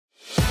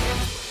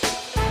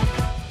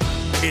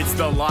It's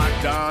the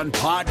Locked On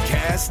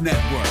Podcast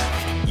Network,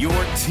 your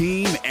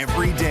team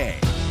every day.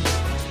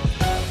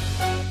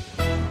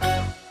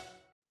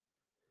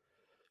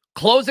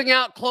 Closing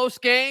out close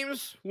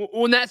games,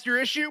 when that's your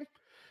issue,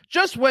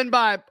 just win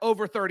by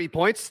over 30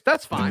 points.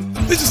 That's fine.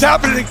 This is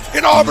happening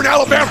in Auburn,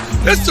 Alabama.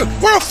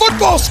 We're a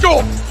football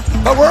school,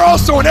 but we're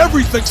also an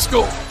everything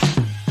school.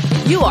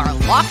 You are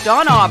Locked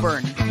On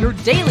Auburn, your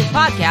daily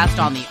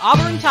podcast on the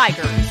Auburn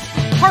Tigers.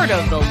 Part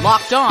of the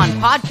Locked On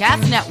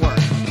Podcast Network,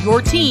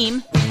 your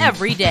team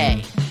every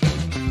day.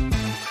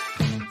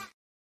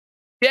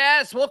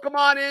 Yes, welcome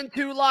on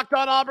into Locked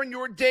On Auburn,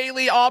 your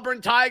daily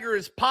Auburn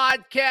Tigers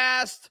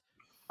podcast.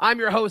 I'm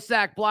your host,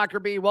 Zach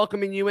Blackerby,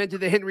 welcoming you into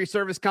the Henry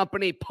Service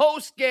Company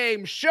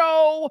post-game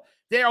show.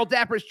 Daryl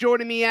Dapper's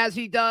joining me as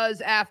he does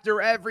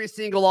after every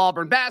single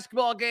Auburn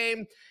basketball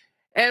game.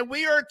 And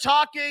we are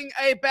talking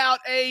about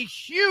a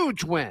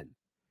huge win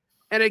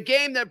and a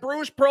game that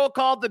Bruce Pearl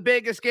called the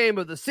biggest game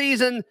of the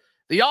season.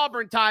 The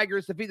Auburn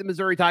Tigers defeat the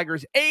Missouri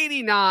Tigers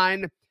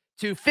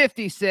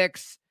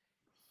 89-56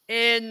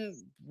 in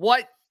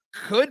what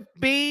could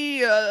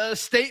be a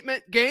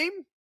statement game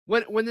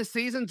when the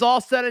season's all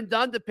said and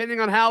done,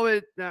 depending on how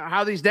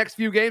these next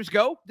few games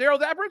go.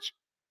 Daryl Dabbridge?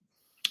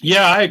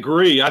 Yeah, I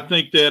agree. I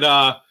think that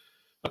a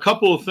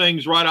couple of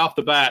things right off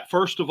the bat.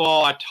 First of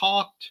all, I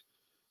talked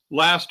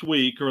last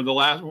week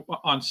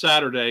on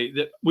Saturday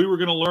that we were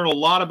going to learn a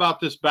lot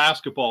about this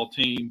basketball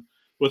team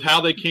with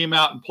how they came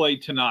out and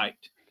played tonight.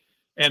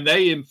 And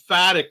they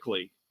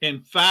emphatically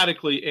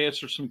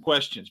answer some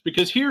questions.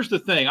 Because here's the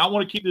thing. I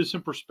want to keep this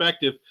in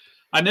perspective.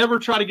 I never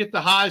try to get the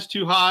highs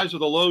too highs or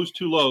the lows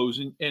too lows.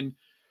 And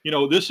you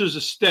know, this is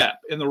a step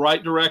in the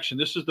right direction.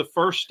 This is the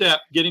first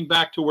step getting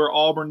back to where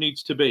Auburn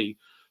needs to be.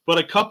 But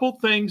a couple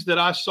things that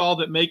I saw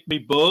that make me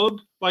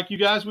bug, like you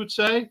guys would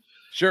say.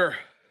 Sure.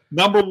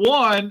 Number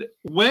one,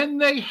 when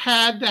they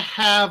had to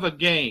have a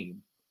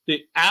game,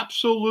 the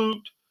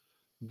absolute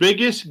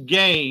biggest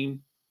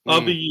game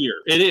of the year.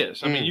 It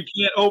is. I mean, you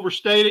can't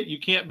overstate it.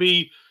 You can't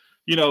be,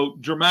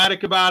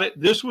 dramatic about it.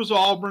 This was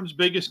Auburn's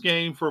biggest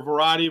game for a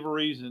variety of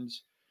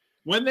reasons.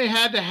 When they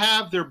had to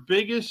have their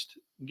biggest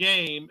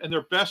game and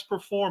their best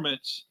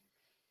performance,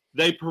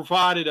 they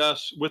provided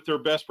us with their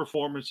best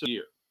performance of the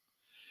year.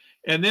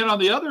 And then on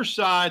the other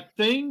side,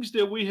 things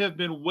that we have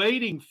been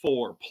waiting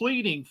for,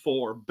 pleading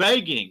for,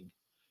 begging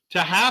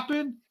to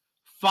happen,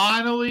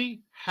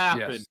 finally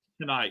happened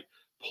tonight.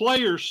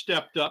 Players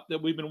stepped up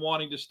that we've been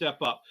wanting to step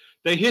up.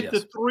 They hit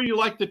the three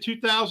like the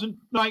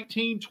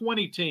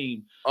 2019-20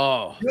 team.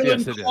 Oh,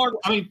 yes, it did.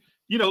 I mean,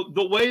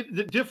 the way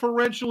the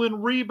differential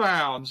in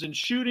rebounds and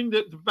shooting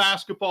the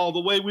basketball,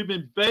 the way we've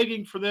been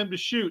begging for them to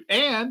shoot.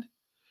 And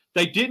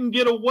they didn't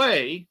get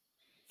away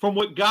from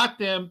what got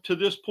them to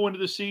this point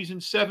of the season,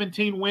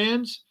 17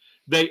 wins.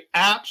 They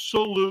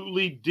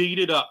absolutely D'd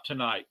it up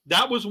tonight.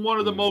 That was one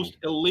of the most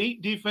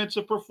elite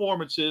defensive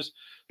performances.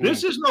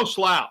 This is no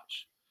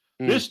slouch.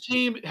 This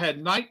team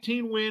had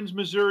 19 wins,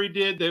 Missouri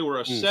did. They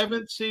were a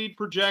 7th seed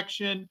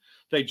projection.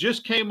 They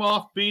just came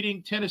off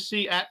beating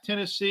Tennessee at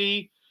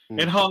Tennessee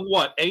and hung,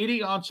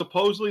 80 on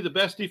supposedly the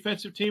best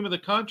defensive team in the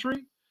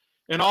country?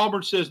 And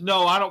Auburn says,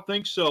 no, I don't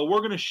think so. We're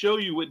going to show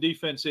you what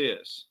defense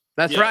is.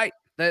 That's right.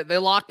 They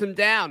locked him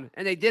down,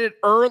 and they did it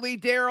early,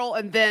 Daryl.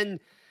 And then,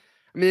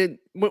 I mean,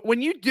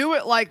 when you do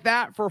it like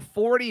that for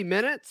 40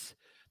 minutes,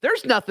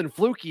 there's nothing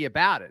fluky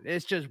about it.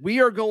 It's just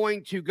we are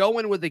going to go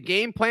in with a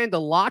game plan to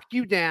lock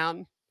you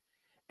down,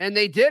 and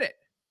they did it.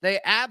 They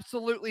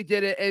absolutely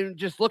did it. And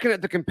just looking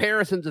at the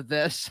comparisons of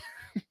this,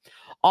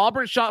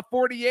 Auburn shot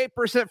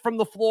 48% from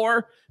the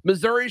floor.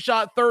 Missouri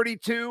shot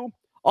 32%.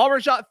 Auburn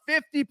shot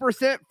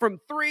 50% from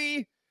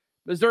three.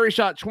 Missouri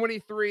shot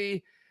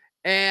 23%.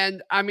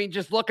 And, I mean,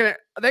 just looking at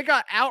 – they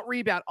got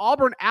out-rebound.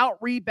 Auburn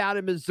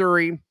out-rebounded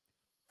Missouri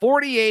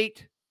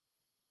 48-26.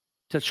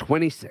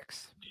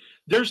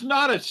 There's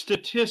not a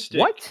statistic.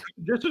 What?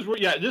 This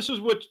is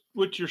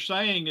what you're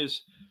saying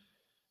is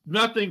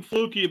nothing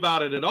fluky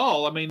about it at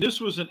all. I mean,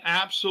 this was an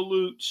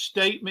absolute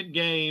statement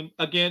game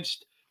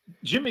against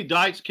 – Jimmy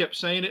Dykes kept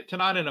saying it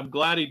tonight, and I'm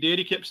glad he did.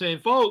 He kept saying,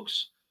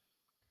 folks,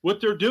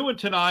 what they're doing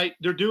tonight,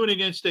 they're doing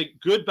against a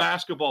good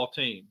basketball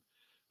team.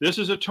 This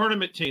is a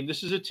tournament team.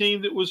 This is a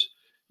team that was,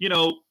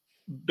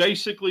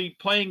 basically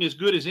playing as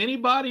good as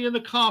anybody in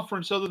the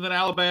conference other than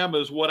Alabama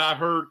is what I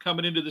heard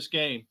coming into this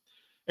game.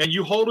 And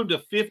you hold them to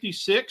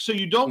 56, so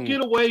you don't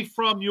get away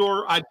from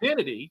your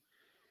identity,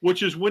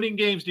 which is winning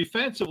games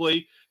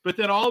defensively, but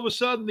then all of a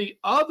sudden the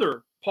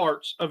other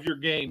parts of your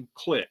game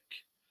click.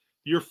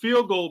 Your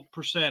field goal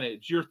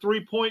percentage, your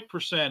three-point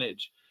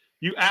percentage.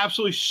 You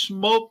absolutely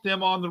smoke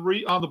them on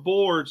the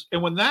boards.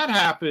 And when that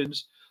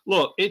happens,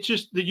 look, it's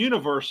just the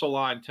universe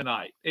aligned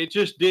tonight. It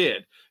just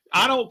did.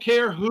 I don't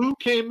care who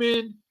came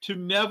in to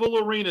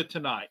Neville Arena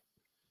tonight.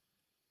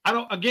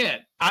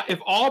 If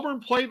Auburn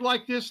played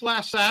like this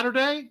last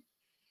Saturday,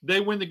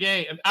 they win the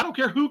game. I don't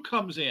care who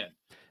comes in.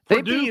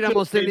 They beat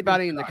almost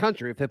anybody in the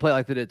country if they play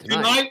like they did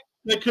tonight.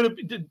 They could have.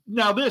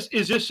 Now,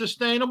 is this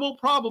sustainable?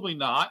 Probably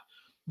not.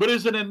 But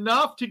is it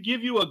enough to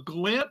give you a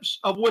glimpse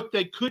of what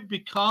they could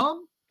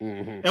become?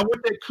 and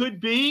what they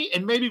could be,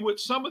 and maybe what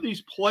some of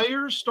these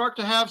players start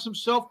to have some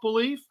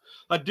self-belief.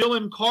 A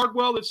Dylan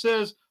Cardwell that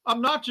says,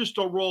 I'm not just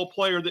a role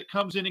player that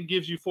comes in and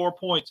gives you 4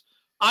 points.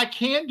 I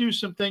can do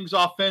some things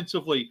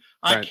offensively.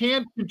 Right. I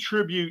can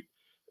contribute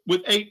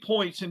with 8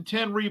 points and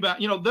 10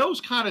 rebounds.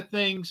 Those kind of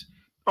things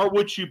are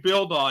what you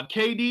build on.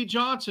 KD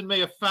Johnson may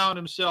have found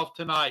himself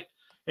tonight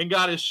and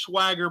got his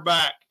swagger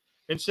back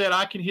and said,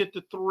 I can hit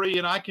the three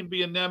and I can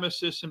be a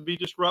nemesis and be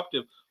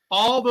disruptive.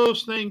 All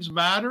those things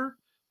matter.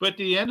 But at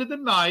the end of the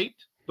night,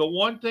 the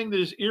one thing that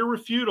is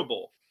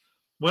irrefutable,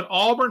 when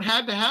Auburn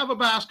had to have a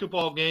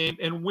basketball game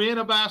and win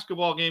a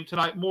basketball game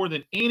tonight more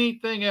than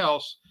anything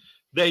else,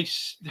 they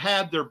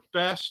had their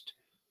best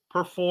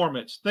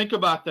performance. Think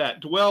about that.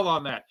 Dwell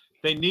on that.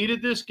 They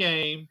needed this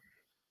game,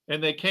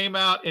 and they came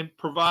out and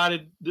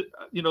provided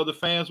the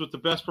fans with the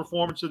best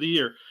performance of the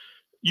year.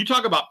 You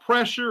talk about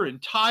pressure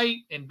and tight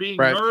and being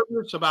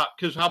nervous about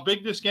because how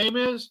big this game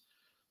is.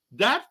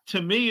 That,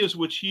 to me, is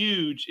what's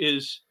huge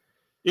is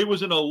it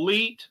was an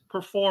elite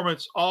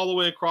performance all the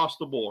way across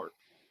the board.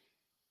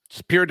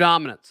 It's pure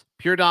dominance.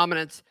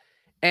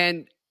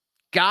 And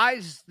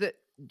guys that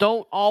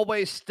don't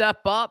always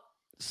stepped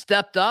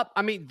up.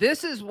 I mean,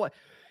 this is what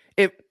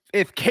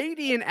if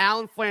Katie and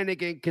Allen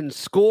Flanagan can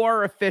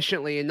score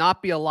efficiently and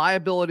not be a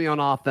liability on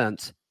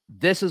offense,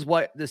 this is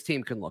what this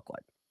team can look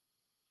like.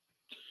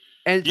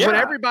 And when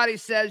everybody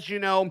says,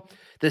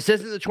 this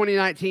isn't the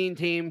 2019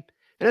 team,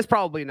 and it's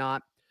probably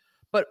not,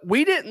 but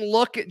we didn't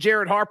look at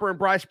Jared Harper and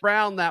Bryce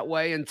Brown that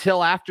way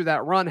until after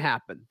that run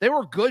happened. They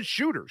were good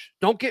shooters.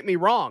 Don't get me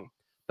wrong,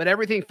 but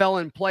everything fell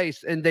in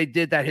place and they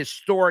did that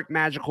historic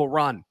magical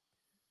run.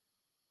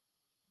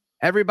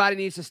 Everybody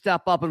needs to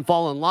step up and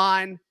fall in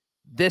line.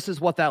 This is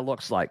what that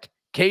looks like.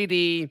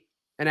 KD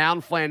and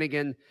Allen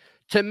Flanagan,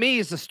 to me,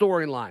 is the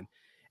storyline.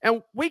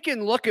 And we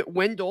can look at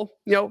Wendell,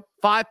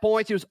 5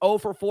 points. He was 0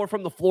 for 4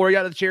 from the floor. He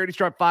got to the charity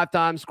stripe 5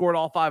 times, scored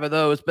all 5 of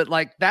those. But,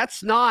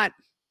 that's not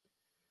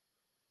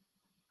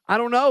 – I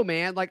don't know,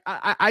 man.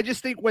 I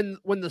just think when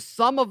the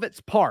sum of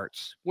its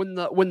parts, when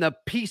the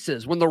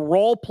pieces, when the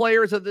role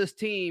players of this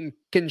team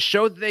can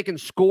show that they can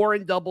score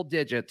in double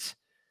digits,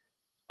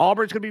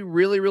 Auburn's going to be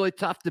really, really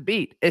tough to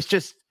beat. It's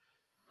just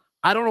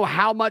I don't know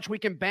how much we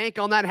can bank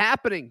on that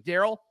happening,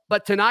 Daryl.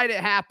 But tonight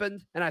it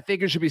happened, and I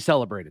think it should be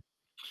celebrated.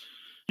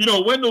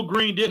 Wendell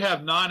Green did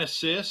have 9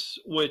 assists,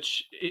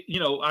 which,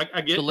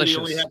 I get that he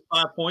only had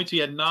 5 points. He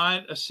had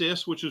 9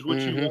 assists, which is what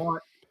you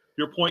want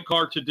your point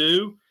guard to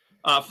do.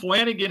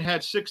 Flanagan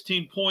had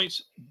 16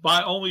 points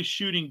by only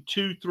shooting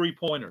 2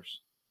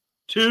 3-pointers.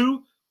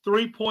 2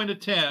 3-point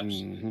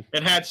attempts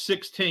and had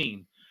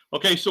 16.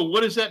 Okay, so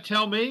what does that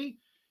tell me?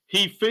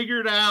 He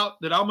figured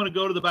out that I'm going to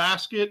go to the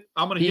basket.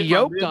 I'm going to hit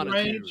my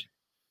mid-range.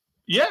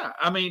 Yeah,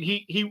 I mean,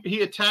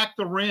 he attacked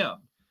the rim.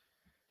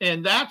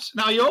 And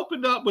now he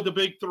opened up with a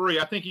big 3.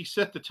 I think he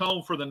set the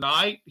tone for the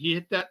night. He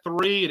hit that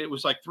 3, and it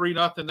was like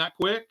 3-0 that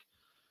quick.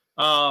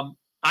 I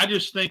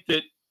just think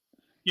that,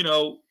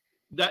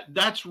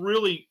 that's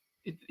really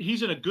 –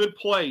 he's in a good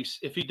place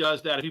if he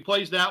does that. If he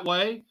plays that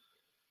way,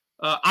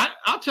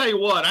 I'll tell you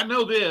what. I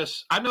know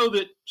this. I know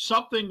that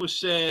something was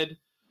said.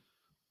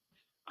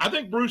 I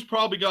think Bruce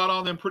probably got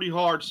on them pretty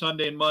hard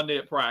Sunday and Monday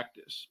at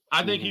practice.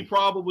 I think he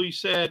probably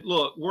said,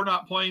 look, we're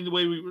not playing the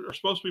way we are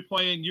supposed to be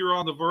playing. You're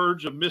on the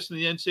verge of missing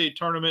the NCAA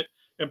tournament,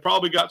 and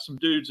probably got some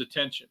dudes'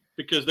 attention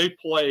because they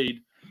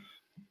played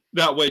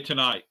that way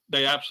tonight.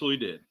 They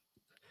absolutely did.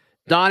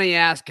 Donnie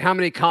asked, how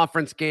many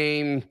conference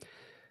games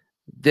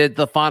did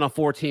the Final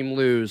Four team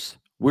lose?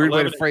 Weird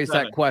way to phrase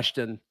that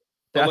question.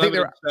 I think they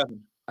were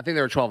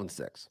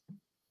 12-6.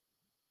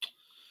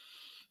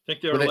 I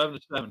think they were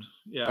 11-7.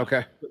 Yeah.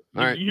 Okay.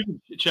 All right. You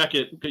can check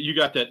it. You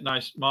got that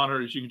nice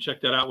monitors. You can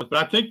check that out with.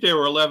 But I think they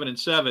were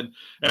 11-7. And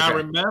okay. I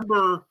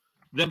remember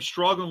them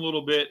struggling a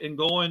little bit and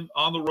going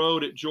on the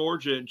road at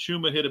Georgia, and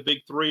Chuma hit a big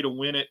 3 to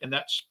win it. And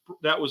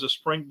that was a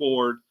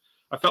springboard.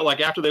 I felt like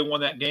after they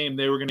won that game,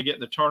 they were going to get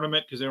in the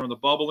tournament because they were in the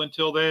bubble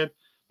until then.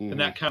 And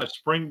that kind of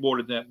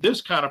springboarded them.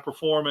 This kind of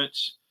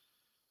performance.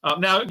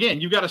 Now, again,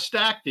 you got to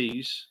stack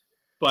these.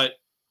 But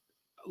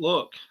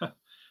look,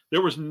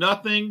 there was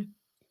nothing.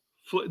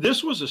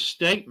 This was a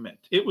statement.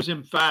 It was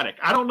emphatic.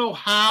 I don't know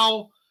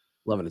how.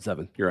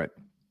 11-7. You're right.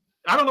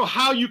 I don't know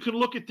how you can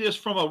look at this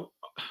from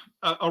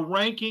a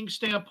ranking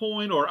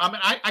standpoint, or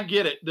I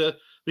get it. The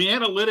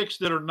analytics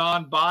that are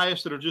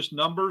non-biased, that are just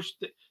numbers.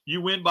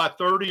 You win by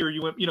 30, or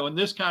you win. In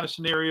this kind of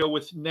scenario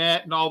with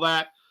net and all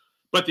that.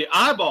 But the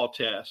eyeball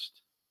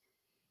test.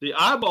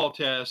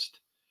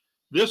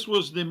 This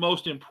was the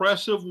most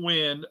impressive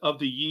win of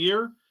the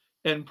year,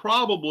 and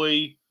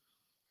probably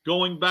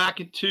going back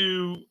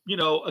into,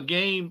 a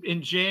game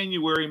in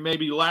January,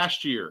 maybe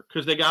last year,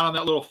 because they got on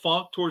that little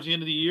funk towards the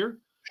end of the year.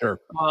 Sure.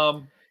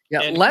 And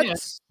I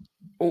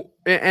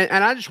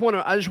just want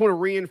to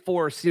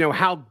reinforce,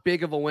 how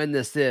big of a win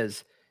this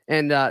is.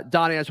 And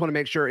Donnie, I just want to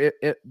make sure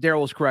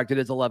Daryl was correct. It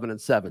is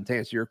 11-7 to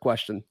answer your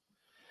question.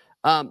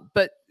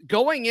 But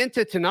going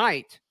into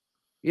tonight,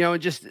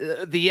 just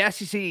the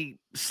SEC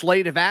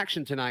slate of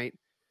action tonight,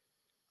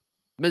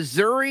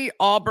 Missouri,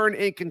 Auburn,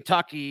 and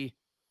Kentucky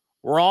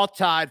were all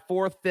tied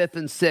 4th, 5th,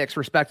 and 6th,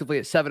 respectively,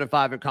 at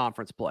 7-5 in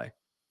conference play.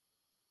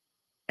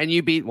 And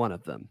you beat one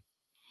of them.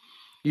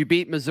 You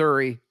beat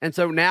Missouri. And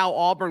so now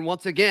Auburn,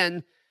 once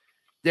again,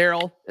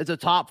 Daryl, is a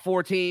top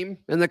 4 team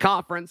in the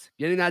conference,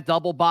 getting that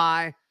double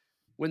bye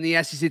when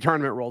the SEC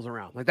tournament rolls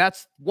around. Like,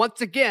 that's,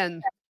 once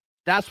again,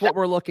 that's what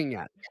we're looking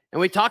at.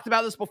 And we talked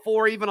about this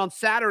before, even on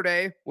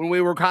Saturday, when we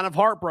were kind of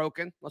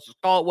heartbroken. Let's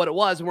just call it what it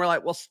was. And we're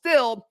like, well,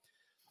 still,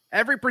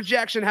 every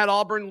projection had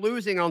Auburn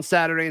losing on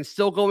Saturday and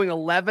still going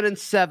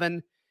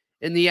 11-7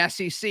 in the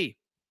SEC.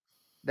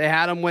 They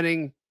had them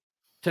winning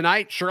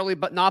tonight, surely,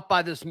 but not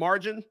by this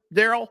margin,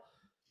 Daryl.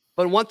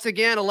 But once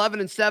again,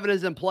 11-7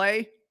 is in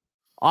play.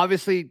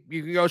 Obviously,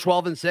 you can go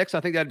 12-6. I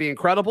think that'd be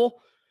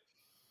incredible.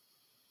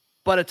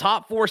 But a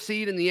top 4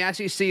 seed in the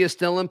SEC is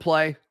still in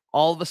play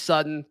all of a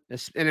sudden.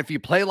 And if you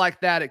play like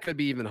that, it could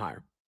be even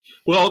higher.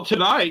 Well,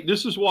 tonight,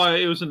 this is why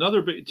it was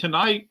another big –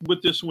 tonight,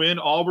 with this win,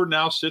 Auburn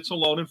now sits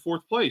alone in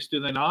 4th place,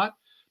 do they not?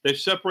 They've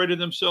separated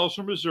themselves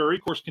from Missouri.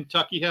 Of course,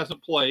 Kentucky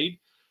hasn't played,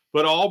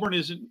 but Auburn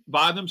is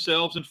by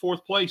themselves in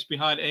 4th place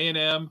behind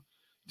A&M,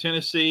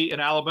 Tennessee, and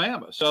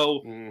Alabama.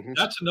 So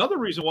that's another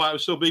reason why it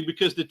was so big,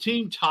 because the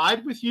team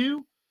tied with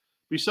you,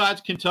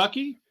 besides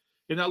Kentucky,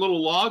 in that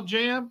little log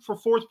jam for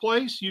 4th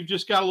place, you've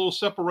just got a little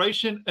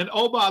separation. And,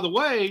 oh, by the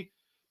way,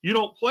 you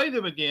don't play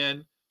them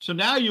again. So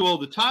now you own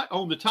the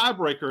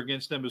tiebreaker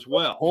against them as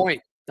well.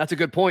 Point. That's a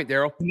good point,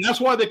 Daryl. And that's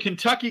why the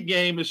Kentucky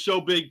game is so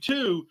big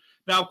too.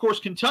 Now, of course,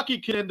 Kentucky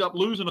can end up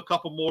losing a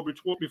couple more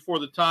before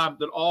the time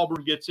that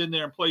Auburn gets in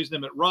there and plays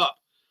them at Rupp.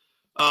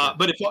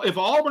 But if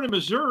Auburn and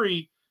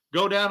Missouri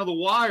go down to the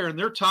wire and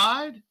they're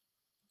tied,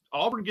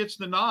 Auburn gets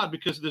the nod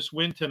because of this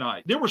win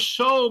tonight. There were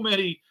so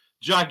many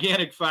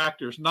gigantic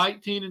factors.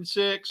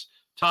 19-6,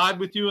 tied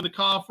with you in the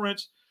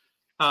conference.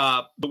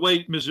 The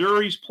way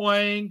Missouri's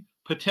playing,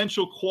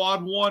 potential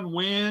quad 1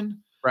 win.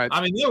 Right.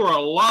 I mean, there were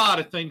a lot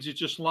of things that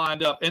just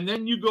lined up. And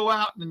then you go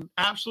out and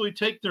absolutely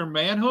take their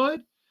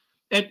manhood.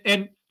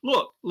 And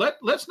look,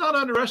 let's not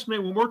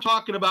underestimate when we're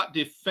talking about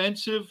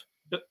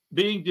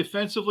being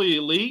defensively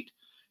elite.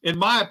 In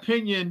my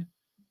opinion,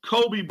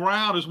 Kobe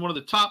Brown is one of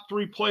the top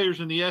 3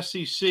 players in the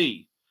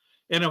SEC.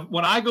 And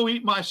when I go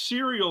eat my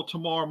cereal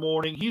tomorrow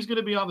morning, he's going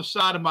to be on the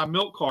side of my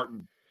milk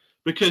carton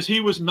because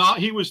he was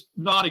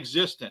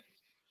non-existent.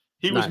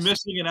 He was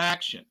missing in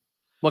action.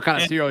 What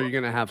kind of cereal are you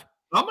going to have?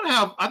 I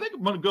think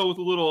I'm going to go with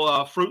a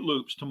little Fruit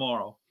Loops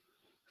tomorrow.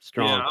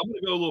 Strong. Yeah, I'm going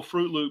to go a little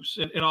Fruit Loops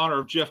in honor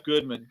of Jeff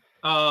Goodman.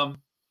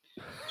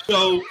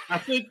 So I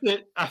think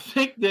that I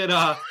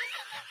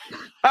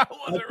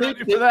wasn't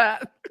ready for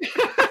that.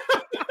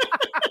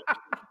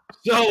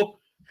 So,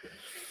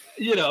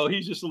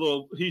 he's just a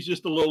little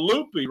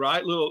loopy,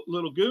 right?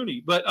 Little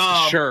goony. But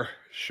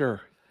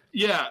sure.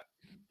 Yeah.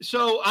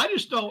 So I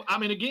just don't. I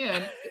mean,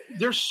 again,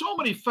 there's so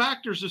many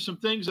factors of some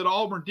things that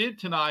Auburn did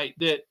tonight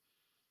that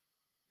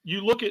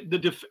you look at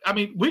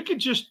we could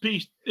just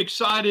be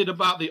excited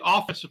about the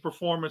offensive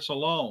performance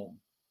alone.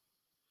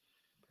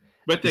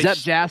 But is that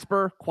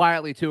Jasper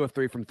quietly 2 of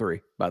 3 from 3,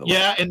 by the way?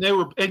 Yeah,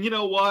 and you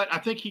know what? I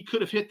think he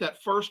could have hit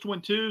that first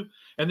one too,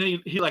 and then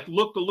he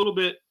looked a little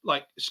bit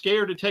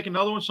scared to take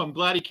another one. So I'm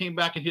glad he came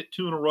back and hit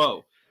 2 in a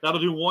row.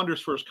 That'll do wonders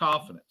for his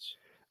confidence.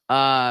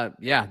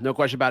 Yeah, no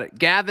question about it.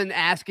 Gavin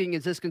asking,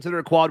 is this considered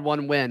a quad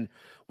 1 win?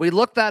 We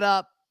looked that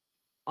up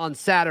on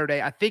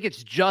Saturday. I think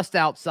it's just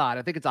outside.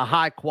 I think it's a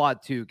high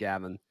quad 2,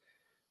 Gavin.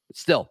 But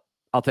still,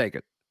 I'll take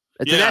it.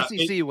 It's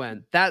an SEC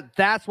win.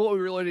 That's what we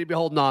really need to be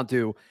holding on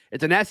to.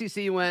 It's an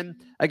SEC win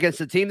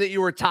against a team that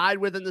you were tied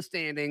with in the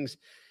standings.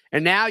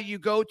 And now you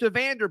go to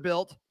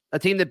Vanderbilt, a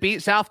team that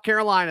beat South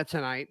Carolina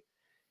tonight,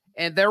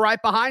 and they're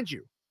right behind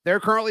you.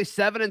 They're currently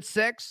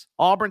 7-6.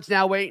 Auburn's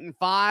now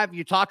 8-5.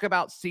 You talk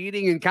about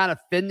seeding and kind of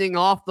fending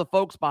off the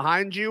folks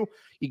behind you.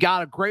 You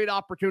got a great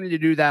opportunity to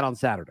do that on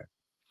Saturday.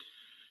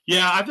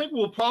 Yeah, I think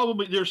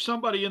there's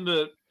somebody in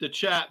the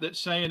chat that's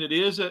saying it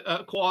is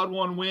a quad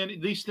 1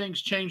 win. These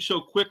things change so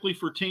quickly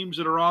for teams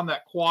that are on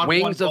that quad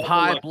 1. Wings of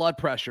high blood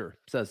pressure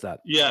says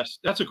that. Yes,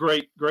 that's a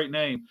great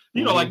name.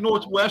 Like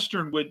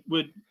Northwestern would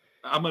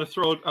I'm going to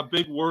throw a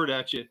big word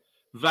at you,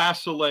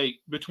 vacillate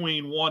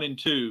between 1 and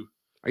 2.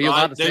 Are you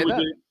allowed to say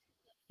that?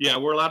 Yeah,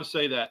 we're allowed to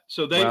say that.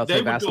 So they would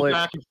go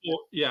back and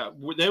forth. Yeah,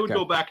 they would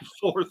go back and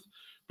forth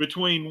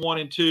between 1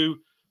 and 2.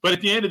 But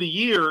at the end of the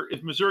year,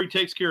 if Missouri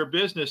takes care of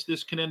business,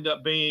 this can end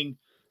up being,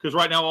 because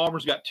right now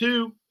Auburn's got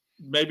 2,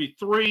 maybe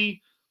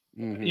 3,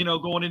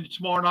 going into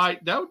tomorrow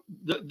night.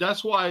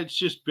 That's why it's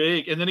just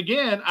big. And then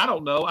again, I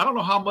don't know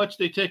how much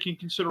they take in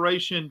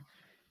consideration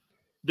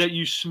that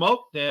you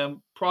smoked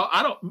them.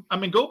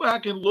 Go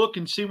back and look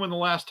and see when the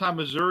last time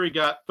Missouri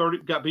got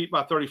beat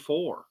by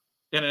 34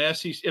 in an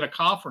SEC in a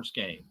conference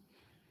game.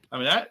 I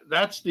mean,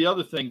 that's the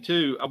other thing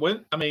too.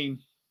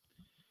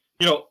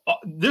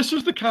 This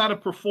is the kind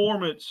of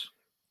performance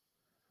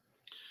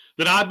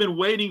that I've been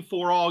waiting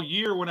for all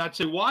year when I'd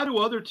say, why do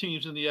other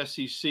teams in the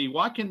SEC,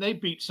 why can they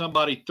beat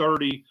somebody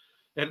 30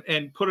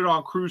 and put it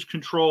on cruise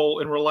control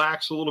and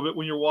relax a little bit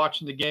when you're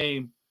watching the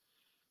game?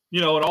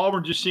 And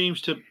Auburn just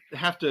seems to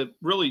have to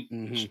really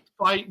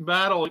fight and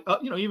battle,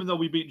 even though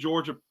we beat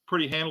Georgia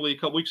pretty handily a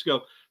couple weeks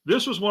ago.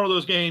 This was one of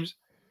those games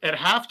at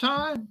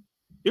halftime.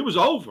 It was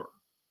over.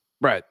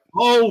 Right.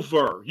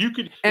 Over. You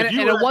could, and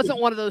it wasn't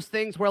one of those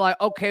things where like,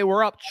 okay,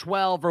 we're up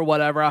 12 or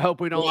whatever. I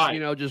hope we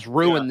don't, just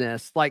ruin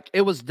this. Like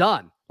it was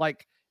done.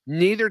 Like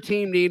neither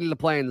team needed to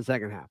play in the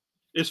second half.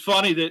 It's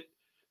funny that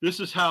this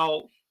is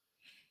how,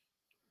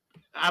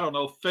 I don't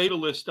know,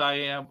 fatalist I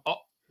am.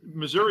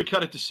 Missouri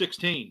cut it to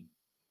 16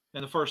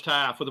 in the first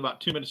half with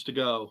about 2 minutes to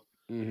go.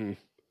 Mm-hmm.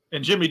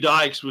 And Jimmy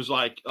Dykes was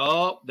like,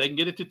 oh, they can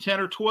get it to 10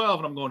 or 12.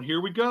 And I'm going,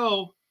 here we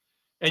go.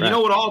 And you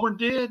know what Auburn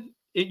did?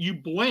 You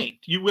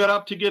blinked. You went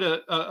up to get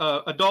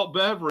a adult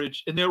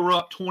beverage, and they were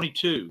up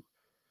 22.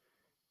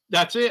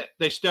 That's it.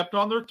 They stepped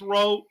on their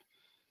throat.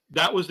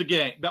 That was the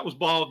game. That was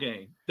ball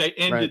game. They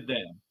ended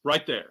them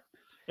right there.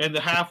 And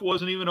the half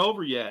wasn't even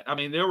over yet. I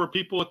mean, there were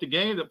people at the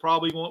game that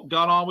probably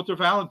got on with their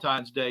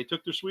Valentine's Day,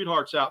 took their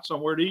sweethearts out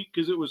somewhere to eat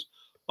because it was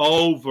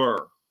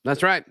over.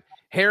 That's right.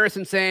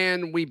 Harrison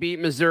saying we beat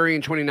Missouri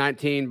in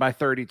 2019 by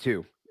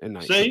 32 and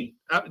 19. See?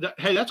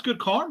 Hey, that's good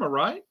karma,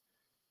 right?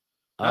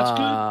 That's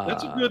good.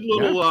 That's a good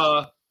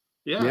little,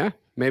 Yeah.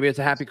 Maybe it's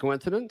a happy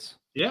coincidence.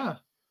 Yeah.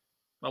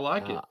 I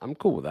like it. I'm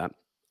cool with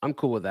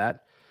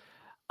that.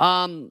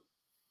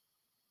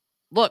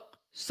 Look,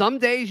 some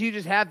days you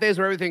just have days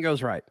where everything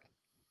goes right.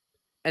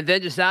 And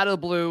then just out of the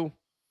blue,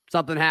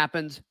 something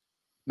happens.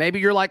 Maybe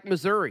you're like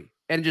Missouri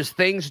and just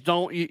things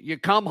don't, you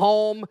come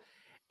home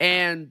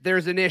and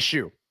there's an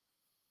issue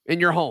in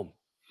your home.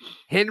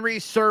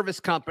 Henry's Service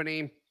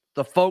Company,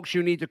 the folks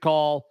you need to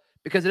call,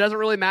 because it doesn't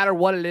really matter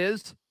what it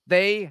is.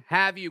 They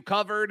have you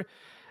covered,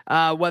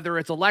 whether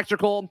it's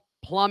electrical,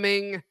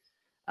 plumbing,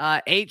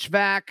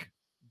 HVAC.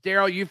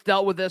 Daryl, you've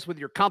dealt with this with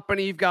your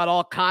company. You've got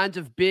all kinds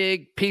of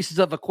big pieces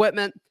of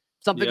equipment.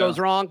 Something goes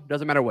wrong.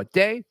 Doesn't matter what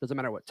day. Doesn't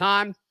matter what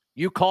time.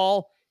 You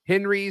call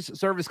Henry's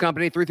Service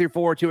Company,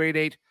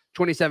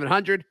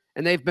 334-288-2700,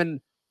 and they've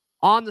been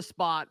on the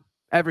spot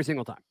every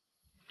single time.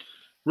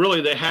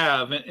 Really, they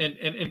have. And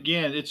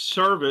again, it's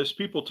service.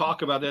 People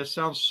talk about that. It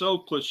sounds so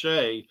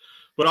cliche,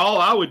 but all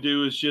I would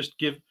do is just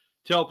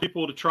tell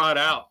people to try it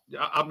out.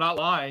 I'm not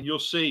lying. You'll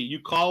see. You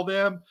call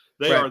them.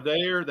 They are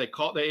there. They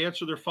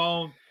answer their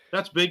phone.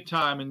 That's big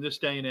time in this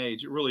day and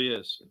age. It really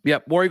is.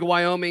 Yep. War Eagle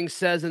Wyoming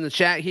says in the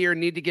chat here,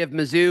 need to give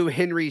Mizzou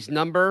Henry's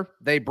number.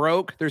 They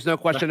broke. There's no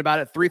question about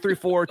it.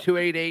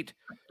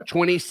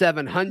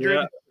 334-288-2700.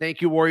 Yeah.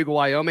 Thank you, War Eagle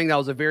Wyoming. That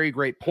was a very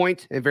great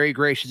point and very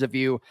gracious of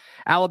you.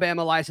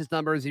 Alabama license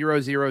number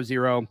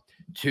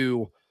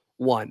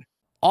 00021.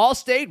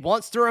 Allstate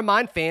wants to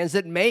remind fans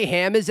that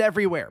mayhem is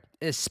everywhere,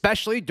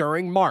 especially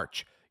during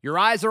March. Your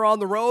eyes are on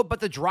the road, but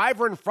the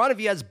driver in front of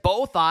you has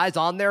both eyes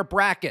on their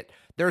bracket.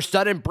 Their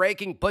sudden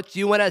braking puts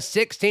you in a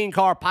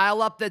 16-car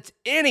pileup that's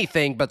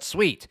anything but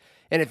sweet.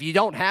 And if you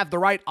don't have the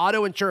right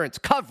auto insurance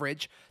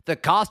coverage, the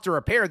cost to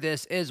repair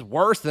this is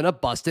worse than a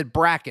busted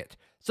bracket.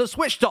 So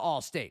switch to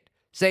Allstate,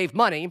 save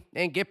money,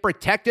 and get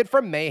protected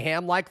from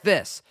mayhem like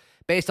this.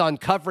 Based on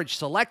coverage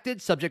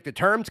selected, subject to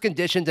terms,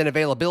 conditions, and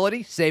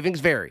availability,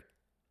 savings vary.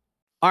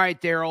 All right,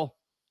 Daryl,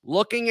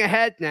 looking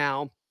ahead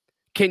now,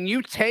 can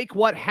you take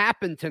what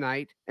happened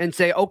tonight and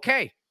say,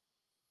 okay,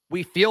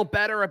 we feel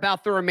better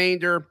about the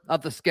remainder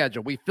of the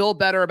schedule. We feel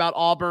better about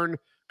Auburn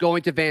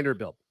going to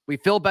Vanderbilt. We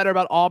feel better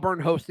about Auburn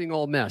hosting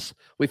Ole Miss.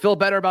 We feel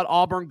better about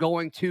Auburn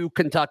going to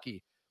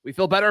Kentucky. We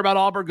feel better about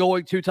Auburn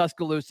going to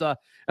Tuscaloosa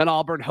and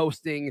Auburn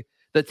hosting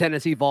the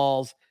Tennessee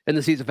Vols in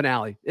the season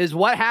finale. Is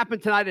what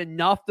happened tonight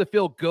enough to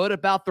feel good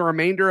about the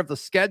remainder of the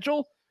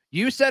schedule?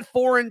 You said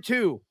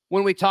 4-2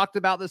 when we talked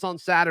about this on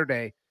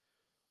Saturday.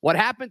 What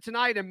happened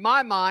tonight, in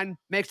my mind,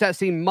 makes that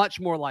seem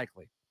much more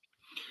likely.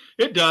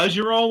 It does.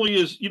 You're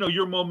only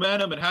your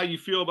momentum and how you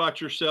feel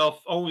about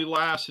yourself only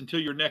lasts until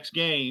your next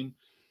game.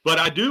 But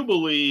I do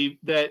believe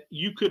that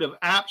you could have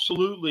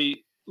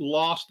absolutely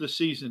lost the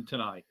season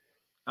tonight.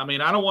 I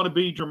mean, I don't want to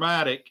be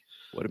dramatic,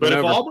 but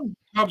if Auburn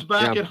comes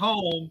back at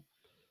home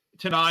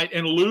tonight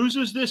and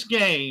loses this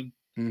game,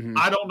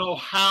 I don't know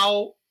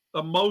how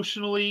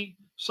emotionally,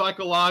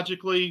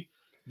 psychologically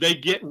they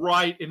get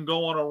right and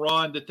go on a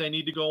run that they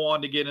need to go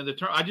on to get in the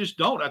tournament. I just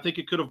don't. I think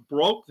it could have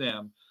broke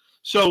them.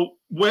 So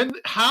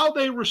how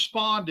they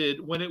responded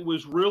when it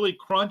was really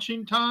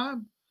crunching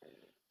time,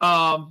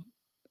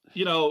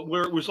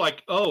 where it was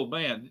like, oh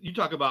man, you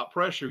talk about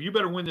pressure. You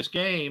better win this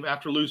game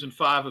after losing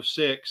 5 of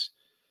 6.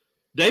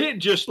 They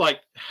didn't just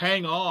like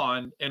hang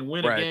on and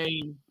win a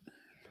game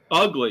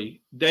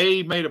ugly.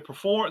 They made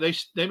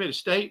they made a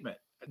statement.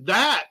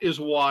 That is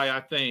why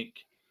I think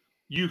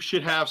you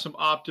should have some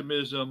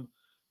optimism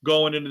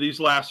going into these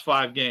last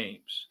 5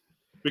 games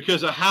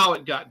because of how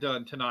it got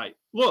done tonight.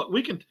 Look,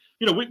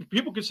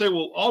 people can say,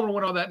 well, Auburn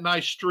went on that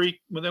nice streak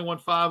when they won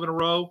 5 in a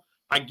row.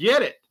 I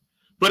get it.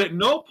 But at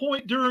no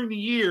point during the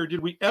year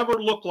did we ever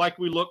look like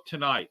we looked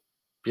tonight.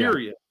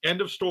 Period. Yeah. End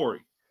of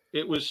story.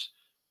 It was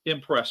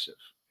impressive.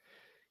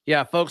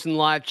 Yeah, folks in the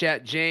live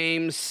chat,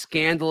 James,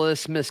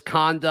 scandalous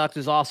misconduct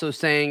is also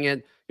saying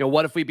it.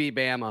 What if we beat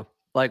Bama?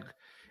 Like,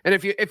 And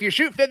if you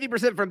shoot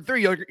 50% from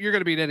three, you're going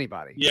to beat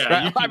anybody. Yeah,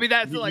 right? I mean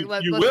that's like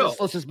let's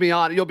just be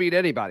honest. You'll beat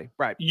anybody,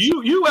 right?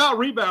 You out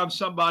rebound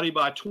somebody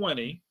by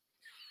 20,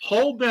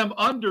 hold them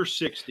under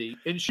 60,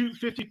 and shoot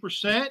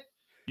 50%.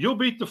 You'll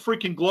beat the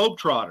freaking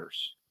Globetrotters.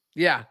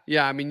 Yeah.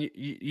 I mean,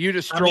 you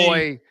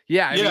destroy.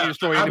 You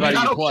destroy anybody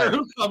I you don't play. care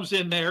who comes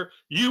in there.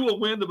 You will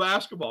win the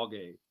basketball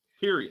game.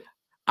 Period.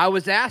 I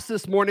was asked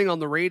this morning on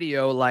the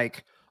radio,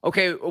 like,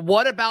 okay,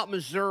 what about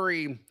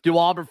Missouri? Do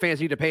Auburn fans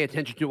need to pay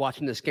attention to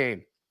watching this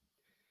game?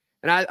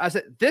 And I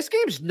said, this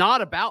game's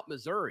not about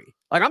Missouri.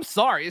 Like, I'm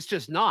sorry, it's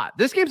just not.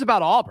 This game's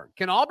about Auburn.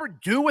 Can Auburn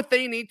do what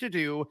they need to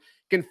do?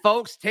 Can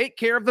folks take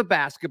care of the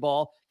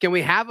basketball? Can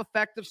we have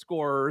effective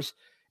scorers?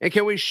 And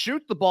can we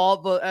shoot the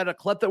ball at a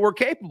clip that we're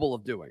capable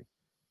of doing?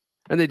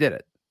 And they did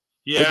it.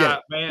 Yeah,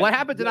 man. What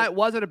happened tonight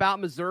wasn't about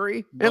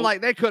Missouri. Nope. And,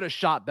 like, they could have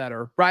shot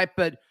better, right?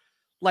 But,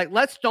 like,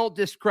 let's don't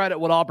discredit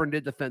what Auburn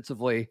did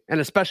defensively, and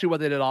especially what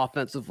they did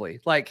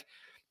offensively. Like,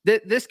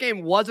 this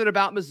game wasn't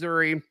about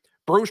Missouri.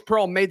 Bruce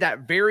Pearl made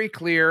that very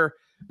clear.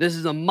 This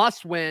is a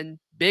must-win,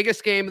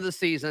 biggest game of the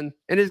season,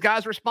 and his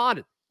guys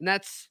responded. And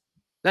that's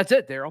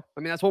it, Daryl. I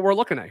mean, that's what we're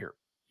looking at here.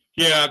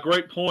 Yeah,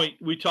 great point.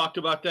 We talked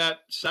about that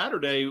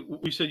Saturday.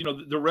 We said,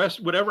 the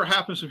rest, whatever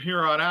happens from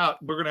here on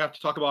out, we're going to have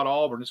to talk about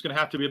Auburn. It's going to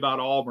have to be about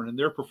Auburn and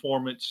their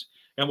performance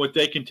and what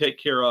they can take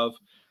care of,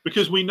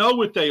 because we know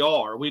what they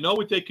are. We know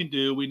what they can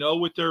do. We know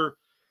what their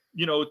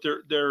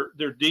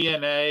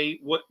DNA,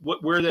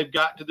 where they've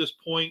got to this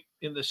point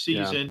in the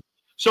season. Yeah.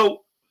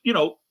 So,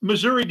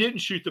 Missouri didn't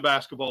shoot the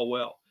basketball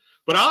well.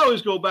 But I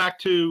always go back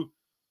to,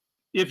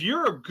 if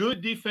you're a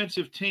good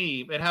defensive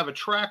team and have a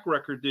track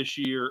record this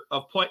year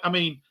of play, I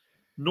mean,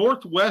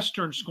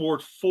 Northwestern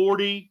scored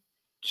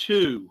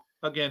 42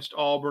 against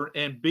Auburn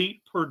and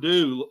beat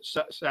Purdue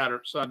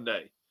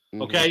Sunday.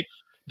 Mm-hmm. Okay?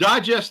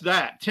 Digest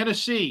that.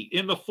 Tennessee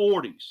in the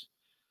 40s.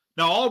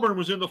 Now, Auburn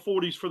was in the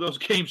 40s for those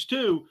games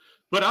too,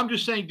 but I'm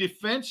just saying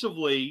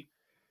defensively,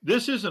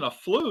 this isn't a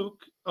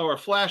fluke or a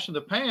flash in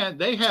the pan.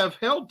 They have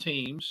held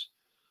teams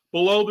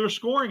below their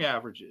scoring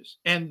averages,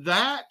 and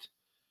that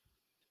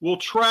will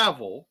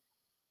travel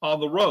on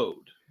the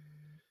road.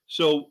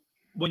 So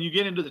when you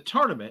get into the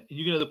tournament and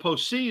you get into the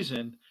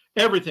postseason,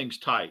 everything's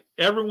tight.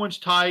 Everyone's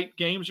tight.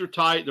 Games are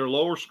tight. They're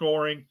lower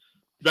scoring.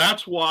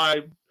 That's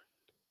why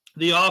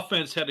the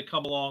offense had to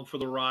come along for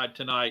the ride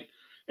tonight.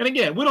 And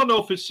again, we don't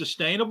know if it's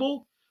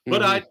sustainable,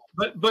 but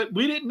but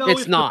we didn't know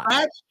it's not.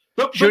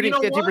 Shooting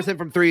 50%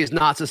 from three is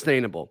not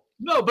sustainable.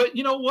 No, but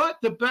you know what?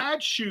 The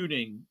bad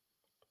shooting,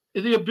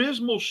 the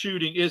abysmal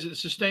shooting isn't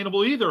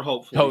sustainable either,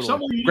 hopefully.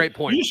 Totally. Great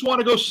point. You just want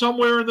to go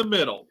somewhere in the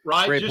middle,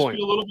 right? Great point.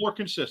 Be a little more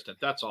consistent.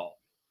 That's all.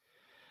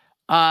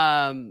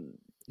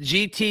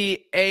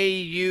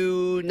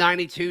 GTAU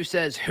 92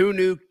 says, who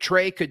knew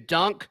Trey could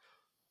dunk?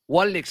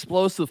 What an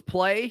explosive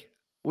play.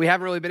 We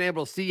haven't really been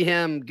able to see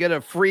him get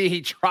a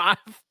free drive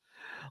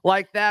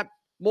like that.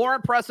 More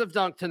impressive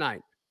dunk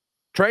tonight.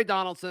 Trey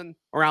Donaldson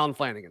or Alan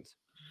Flanagan's?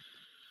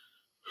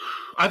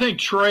 I think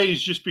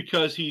Trey's just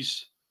because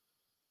he's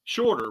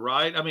shorter,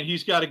 right? I mean,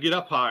 he's got to get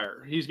up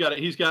higher. He's got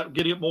to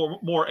get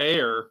more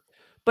air.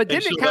 But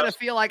didn't it kind of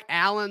feel like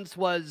Allen's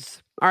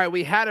was, all right,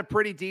 we had a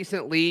pretty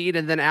decent lead,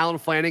 and then Alan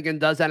Flanagan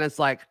does that, and it's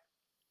like,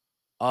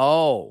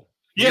 oh,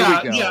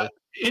 here we go.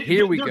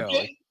 Here we go.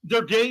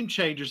 They're game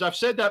changers. I've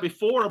said that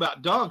before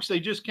about dunks.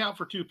 They just count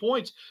for 2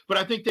 points, but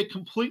I think they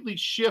completely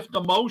shift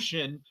the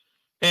motion,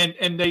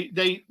 and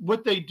they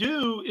what they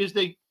do is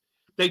they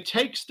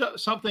take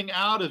something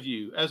out of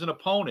you as an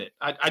opponent.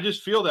 I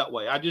just feel that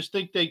way. I just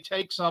think they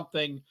take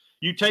something.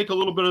 You take a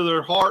little bit of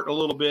their heart a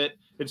little bit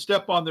and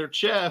step on their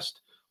chest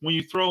when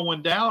you throw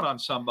one down on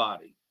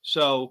somebody.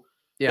 So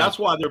that's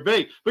why they're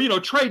big.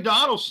 But, Trey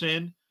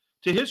Donaldson,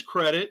 to his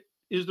credit,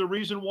 is the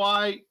reason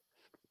why,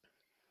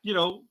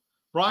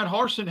 Brian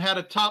Harsin had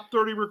a top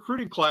 30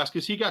 recruiting class,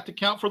 because he got to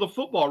count for the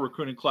football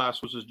recruiting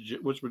class, which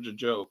was a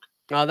joke.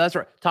 Oh, that's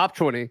right. Top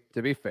 20,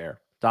 to be fair.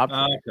 Top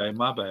 20. Okay,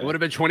 my bad. It would have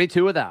been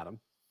 22 without him.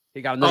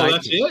 He got him to 19.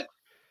 That's it?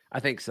 I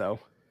think so.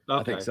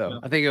 Okay, I think so. Yeah.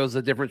 I think it was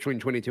the difference between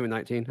 22 and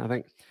 19, I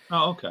think.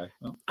 Oh, okay.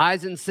 Oh.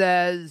 Eisen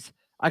says,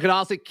 I could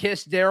honestly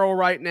kiss Daryl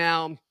right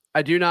now.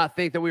 I do not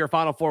think that we are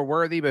Final Four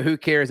worthy, but who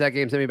cares? That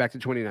game sent me back to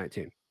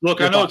 2019. Look,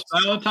 I know it's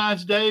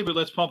Valentine's Day, but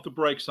let's pump the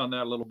brakes on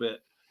that a little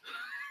bit.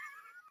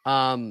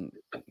 I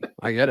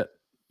get it.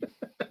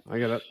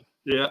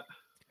 Yeah.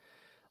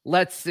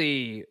 Let's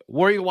see.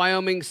 Warrior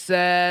Wyoming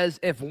says,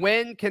 if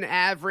Wynn can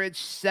average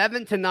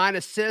 7 to 9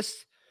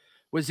 assists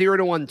with 0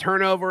 to 1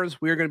 turnovers,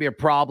 we are going to be a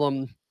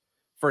problem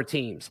for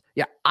teams.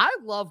 Yeah, I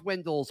love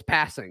Wendell's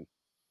passing.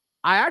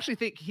 I actually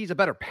think he's a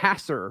better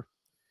passer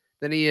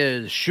than he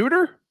is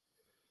shooter.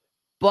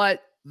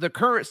 But the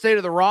current state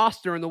of the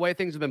roster and the way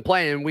things have been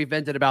playing, we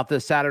vented about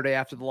this Saturday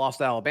after the loss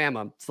to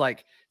Alabama. It's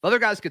like if other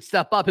guys could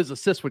step up, his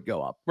assists would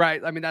go up,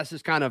 right? I mean, that's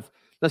just kind of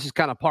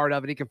part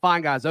of it. He can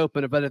find guys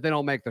open, but if they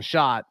don't make the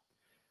shot,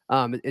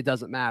 it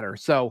doesn't matter.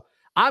 So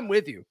I'm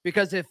with you,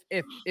 because if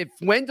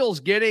Wendell's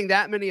getting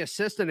that many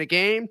assists in a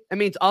game, it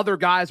means other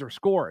guys are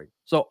scoring.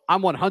 So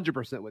I'm 100%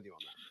 with you on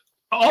that.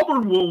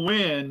 Auburn will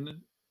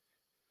win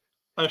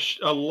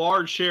a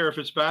large share of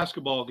its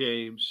basketball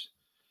games,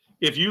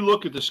 if you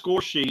look at the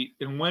score sheet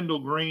and Wendell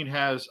Green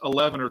has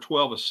 11 or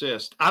 12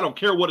 assists, I don't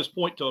care what his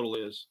point total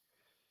is,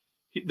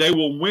 they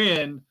will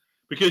win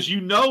because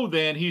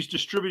then he's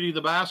distributing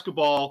the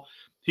basketball.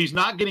 He's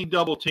not getting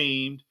double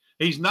teamed.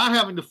 He's not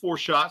having to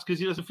force shots because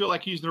he doesn't feel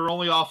like he's their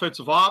only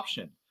offensive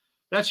option.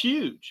 That's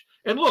huge.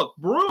 And look,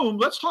 Broome,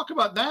 let's talk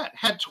about that,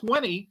 had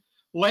 20,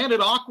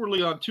 landed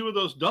awkwardly on 2 of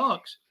those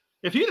dunks.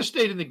 If he'd have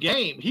stayed in the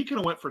game, he could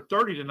have went for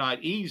 30 tonight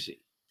easy.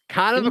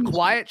 Kind of a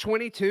quiet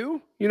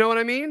 22. You know what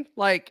I mean?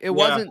 Like it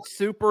wasn't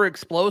super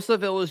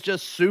explosive. It was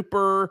just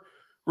super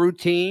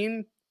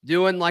routine,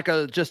 doing like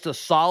just a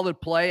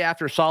solid play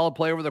after solid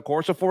play over the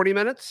course of 40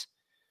 minutes.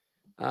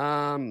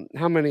 How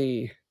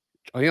many?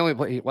 Oh, he only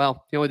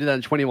did that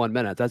in 21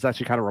 minutes. That's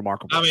actually kind of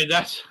remarkable. I mean,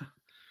 that's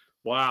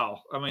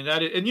wow. I mean,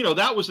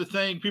 that was the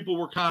thing. People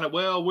were kind of,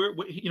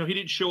 he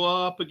didn't show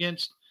up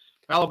against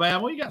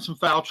Alabama. He got some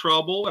foul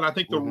trouble. And I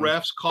think the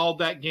refs called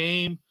that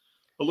game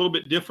a little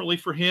bit differently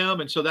for him,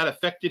 and so that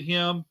affected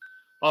him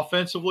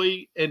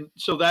offensively, and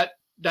so that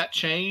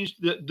changed.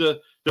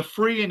 The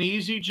free and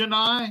easy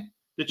Janai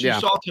that you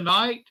saw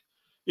tonight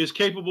is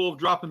capable of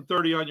dropping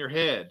 30 on your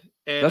head.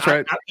 And that's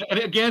right. And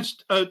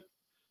against a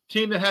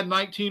team that had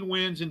 19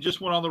 wins and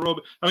just went on the road.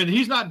 I mean,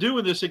 he's not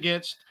doing this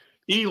against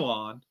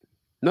Elon.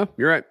 No,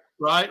 you're right.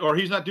 Right, or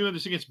he's not doing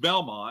this against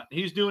Belmont.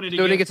 He's doing it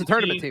against a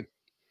tournament team.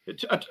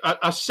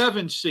 A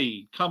 7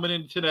 seed coming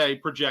in today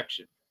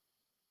projection.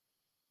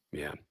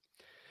 Yeah.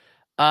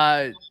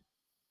 Jalen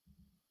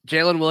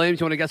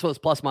Williams, you want to guess what his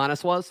plus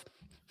minus was?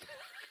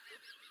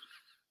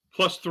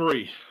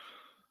 +3.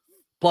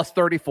 Plus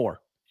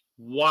 34.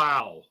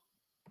 Wow.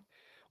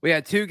 We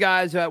had 2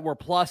 guys that were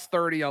plus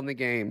 30 on the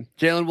game.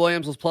 Jalen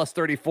Williams was plus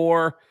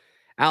 34.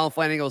 Alan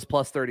Flanagan was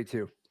plus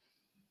 32.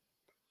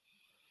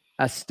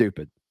 That's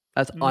stupid.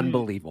 That's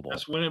unbelievable.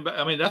 That's winning.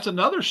 I mean, that's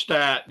another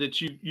stat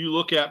that you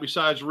look at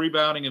besides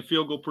rebounding and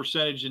field goal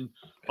percentage and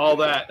all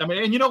that. I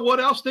mean, and you know what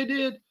else they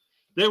did?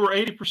 They were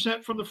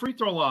 80% from the free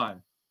throw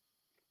line.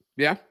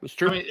 Yeah, that's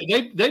true. I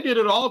mean, they did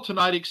it all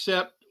tonight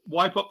except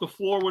wipe up the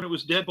floor when it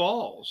was dead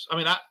balls. I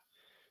mean,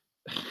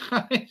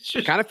 it's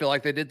just, I kind of feel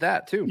like they did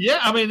that too. Yeah,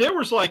 I mean, there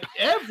was like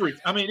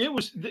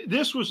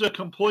this was a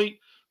complete.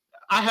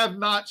 I have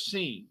not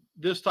seen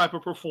this type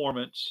of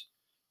performance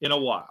in a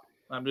while.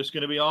 I'm just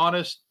going to be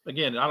honest.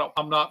 Again,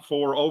 I'm not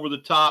for over the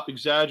top,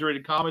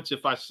 exaggerated comments.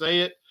 If I say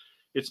it,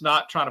 it's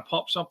not trying to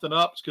pump something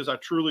up. It's because I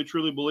truly,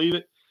 truly believe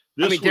it.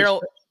 This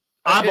Daryl,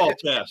 eyeball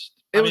test.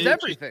 It was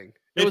everything.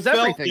 It was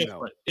everything,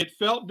 though. It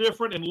felt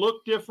different and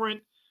looked different,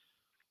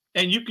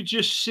 and you could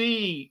just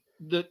see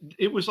that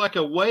it was like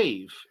a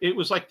wave. It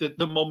was like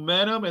the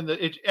momentum and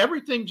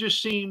everything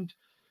just seemed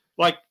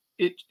like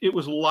it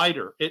was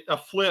lighter. A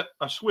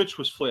switch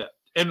was flipped,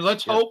 and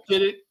let's hope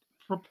that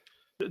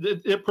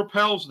it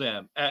propels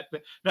them.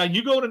 Now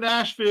you go to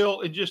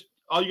Nashville and just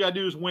all you got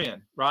to do is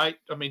win, right?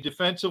 I mean,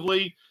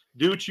 defensively,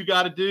 do what you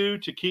got to do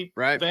to keep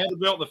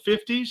Vanderbilt in the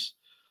 50s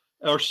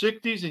or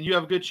 60s, and you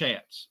have a good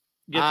chance.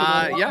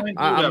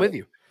 I'm with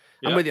you.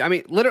 I'm with you. I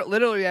mean,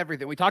 literally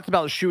everything. We talked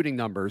about the shooting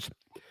numbers.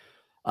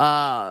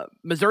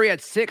 Missouri had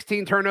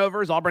 16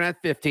 turnovers. Auburn had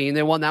 15.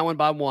 They won that one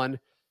by 1.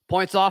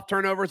 Points off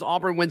turnovers.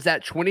 Auburn wins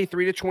that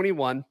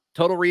 23-21.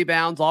 Total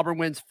rebounds. Auburn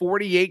wins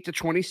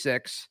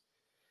 48-26.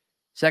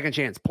 Second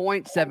chance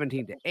points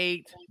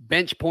 17-8.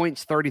 Bench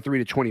points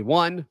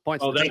 33-21.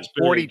 Points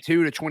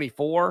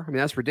 42-24. I mean,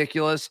 that's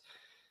ridiculous.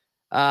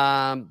 You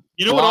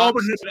know what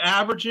Auburn has been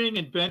averaging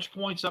in bench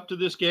points up to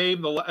this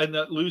game and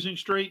that losing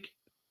streak?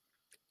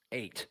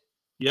 8.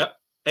 Yep,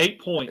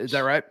 8 points. Is that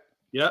right?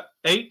 Yep,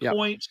 8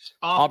 points.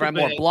 Auburn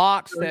had more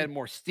blocks. They had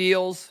more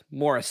steals,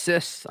 more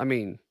assists. I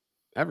mean,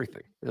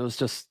 everything. It was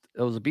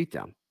a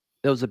beatdown.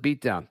 It was a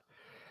beatdown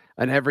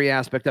in every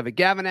aspect of it.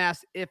 Gavin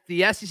asked, if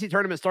the SEC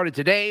tournament started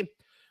today,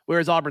 where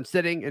is Auburn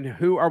sitting and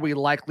who are we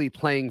likely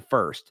playing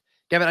first?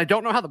 Gavin, I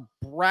don't know how the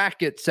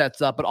bracket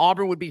sets up, but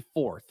Auburn would be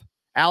 4th.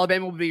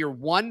 Alabama would be your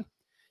 1.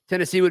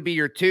 Tennessee would be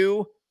your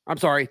 2. I'm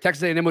sorry.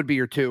 Texas A&M would be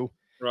your 2.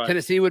 Right.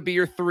 Tennessee would be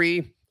your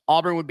 3.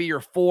 Auburn would be your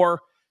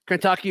 4.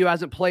 Kentucky, who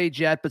hasn't played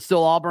yet, but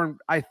still Auburn,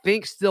 I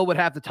think, still would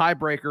have the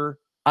tiebreaker.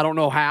 I don't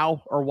know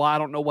how or why. I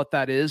don't know what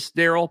that is,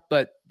 Daryl,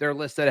 but they're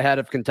listed ahead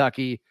of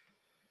Kentucky.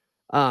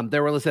 They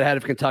were listed ahead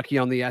of Kentucky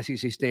on the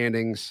SEC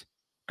standings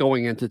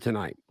going into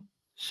tonight.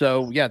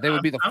 So, yeah, they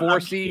would be the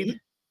 4 seed.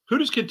 Who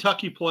does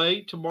Kentucky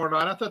play tomorrow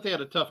night? I thought they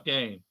had a tough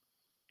game.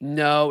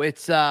 No,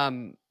 it's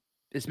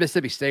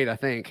Mississippi State, I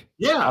think.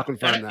 Yeah, I'll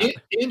confirm that.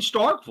 In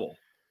Starkville.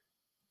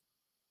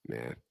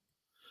 Man.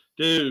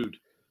 Dude,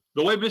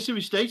 the way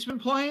Mississippi State's been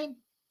playing.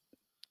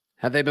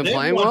 Have they been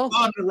playing well?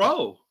 5 in a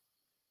row.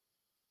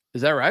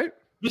 Is that right?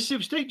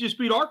 Mississippi State just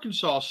beat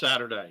Arkansas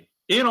Saturday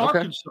in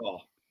Arkansas.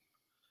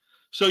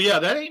 So yeah,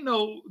 that ain't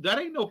no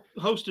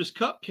Hostess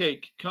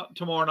cupcake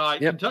tomorrow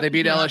night. Yep, they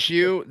beat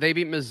LSU. They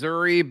beat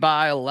Missouri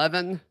by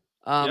 11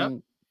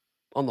 on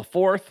the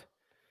 4th.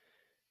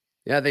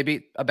 Yeah, they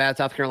beat a bad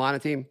South Carolina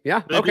team.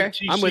 Yeah,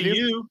 I'm with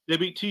you. They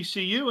beat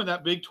TCU in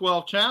that Big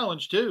 12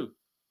 challenge too.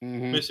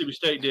 Mm-hmm. Mississippi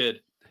State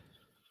did.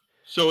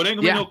 So it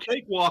ain't gonna be no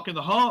cakewalk in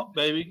the hump,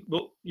 baby.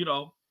 Well,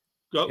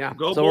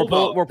 go.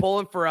 So we're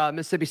pulling for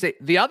Mississippi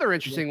State. The other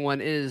interesting one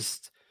is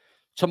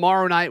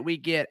tomorrow night we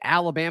get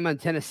Alabama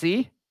and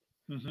Tennessee,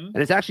 and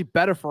it's actually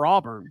better for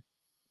Auburn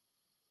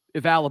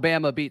if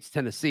Alabama beats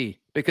Tennessee,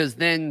 because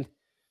then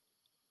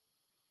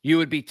you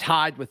would be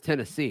tied with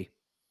Tennessee.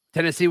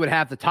 Tennessee would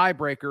have the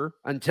tiebreaker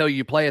until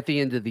you play at the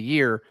end of the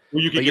year.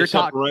 Well, you can get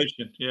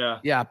separation.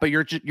 Yeah, but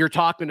you're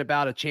talking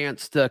about a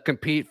chance to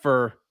compete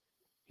for,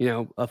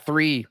 a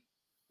three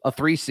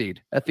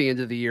seed at the end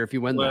of the year if you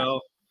win that.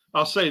 Well,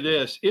 I'll say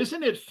this.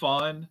 Isn't it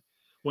fun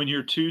when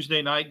your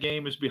Tuesday night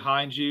game is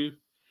behind you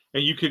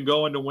and you can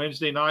go into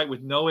Wednesday night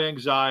with no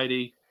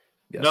anxiety,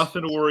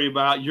 nothing to worry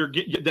about?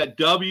 That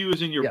W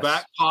is in your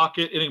back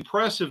pocket, an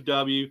impressive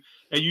W,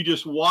 and you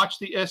just watch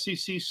the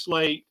SEC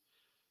slate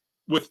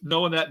with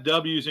knowing that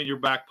W is in your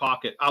back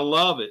pocket. I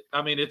love it.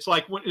 I mean, it's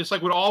like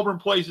when Auburn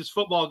plays its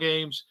football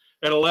games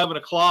at 11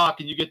 o'clock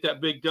and you get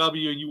that big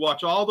W and you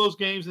watch all those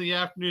games in the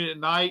afternoon and at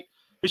night.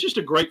 It's just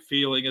a great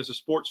feeling as a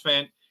sports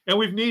fan. And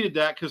we've needed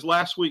that because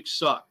last week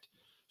sucked.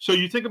 So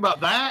you think about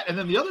that. And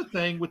then the other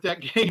thing with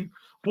that game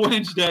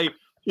Wednesday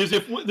is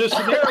if the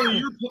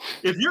scenario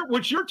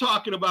what you're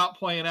talking about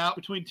playing out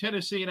between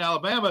Tennessee and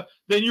Alabama,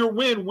 then you're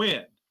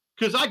win-win.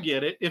 Because I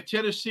get it. If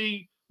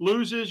Tennessee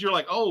loses, you're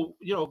like, oh,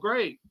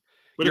 great.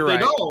 But if they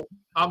don't,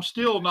 I'm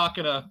still not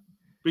going to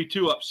be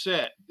too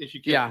upset if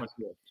you catch my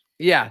drift.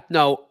 Yeah.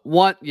 No.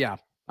 One. Yeah.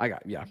 I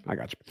got you.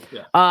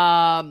 Yeah.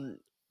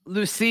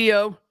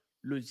 Lucio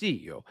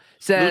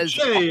says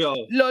Lucio.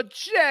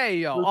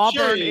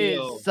 Auburn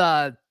is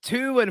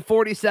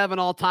 2-47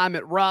 all time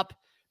at Rupp.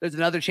 There's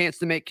another chance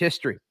to make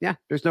history. Yeah,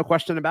 there's no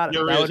question about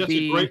it. That's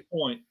a great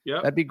point.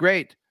 Yeah, that'd be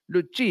great.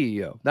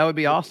 Lucio. That would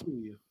be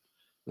awesome.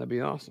 That'd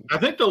be awesome. I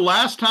think the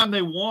last time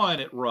they won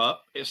at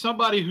Rupp,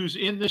 somebody who's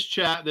in this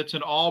chat that's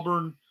an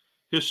Auburn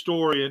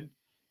historian,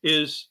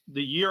 is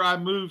the year I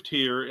moved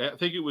here. I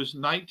think it was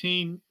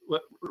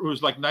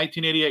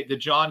 1988. The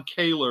John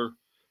Kaler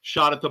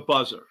shot at the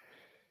buzzer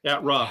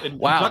at Rupp. And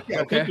Kentucky,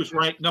 I think, was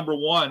ranked number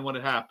 1 when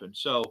it happened.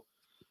 So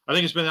I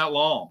think it's been that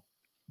long.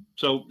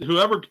 So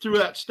whoever threw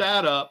that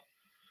stat up,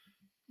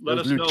 let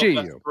us know if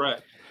that's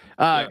correct.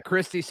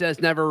 Christy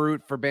says never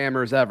root for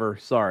Bammers ever.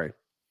 Sorry.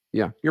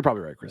 Yeah, you're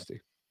probably right,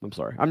 Christy. I'm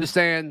sorry. I'm just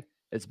saying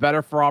it's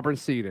better for Auburn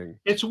seeding.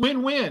 It's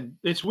win-win.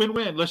 Let's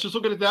just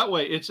look at it that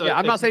way.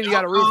 I'm not saying you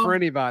got to root for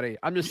anybody.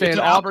 I'm just saying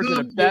Auburn's in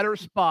a better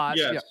spot.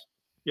 Yes.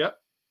 Yep.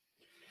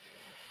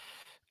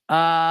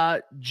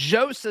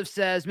 Joseph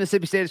says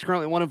Mississippi State is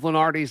currently one of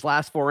Lunardi's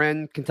last 4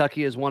 in.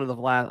 Kentucky is one of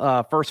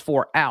the first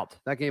 4 out.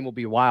 That game will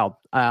be wild.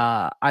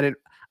 I didn't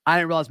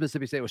realize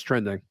Mississippi State was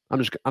trending.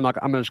 I'm just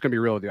gonna be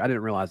real with you. I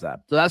didn't realize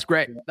that. So that's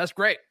great. That's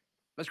great.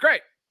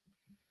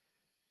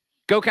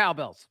 Go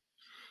Cowbells.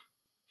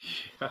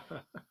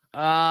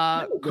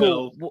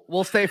 Cool.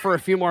 We'll stay for a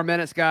few more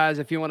minutes, guys.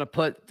 If you want to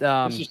put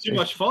this is too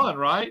much fun,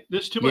 right?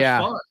 This is too much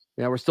fun.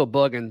 Yeah, we're still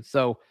bugging.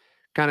 So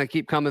kind of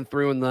keep coming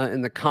through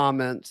in the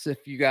comments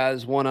if you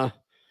guys want to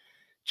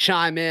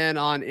chime in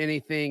on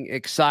anything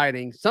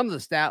exciting. Some of the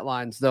stat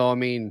lines, though, I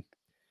mean,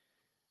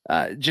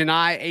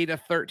 Janai 8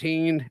 of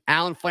 13,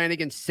 Alan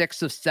Flanagan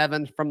 6 of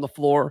 7 from the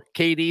floor,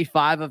 KD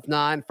 5 of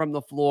 9 from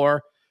the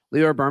floor,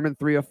 Leo Berman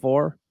 3 of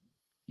 4.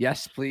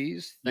 Yes,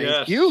 please.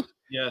 Thank you.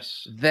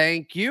 Yes.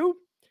 Thank you.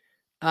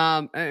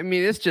 I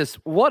mean, it's just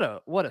what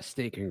a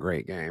stinking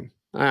great game.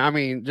 I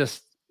mean,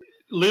 just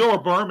Leo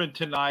Berman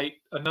tonight.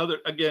 I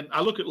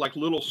look at like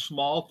little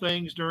small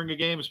things during a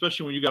game,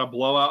 especially when you got a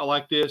blowout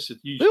like this.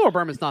 Leo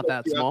Berman's not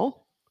that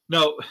small.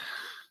 No,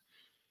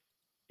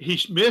 he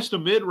missed a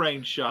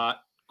mid-range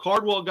shot.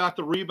 Cardwell got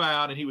the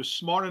rebound, and he was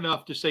smart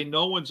enough to say,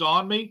 "No one's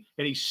on me,"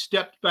 and he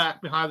stepped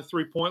back behind the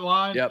 3-point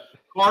line. Yep.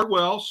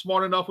 Cardwell,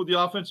 smart enough with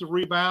the offensive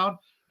rebound,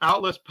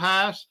 outlets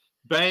pass,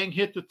 bang,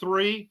 hit the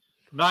 3.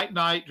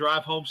 Night,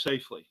 drive home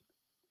safely.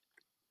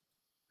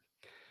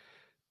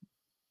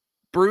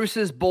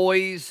 Bruce's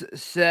Boys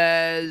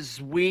says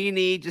we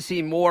need to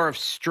see more of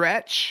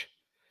Stretch.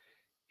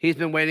 He's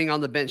been waiting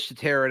on the bench to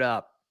tear it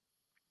up.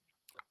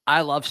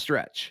 I love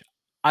Stretch.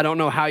 I don't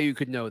know how you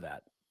could know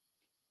that.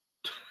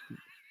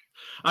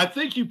 I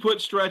think you put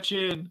Stretch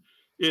in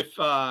if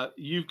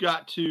you've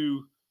got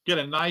to get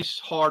a nice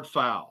hard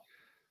foul.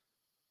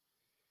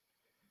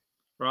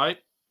 Right?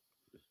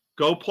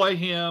 Go play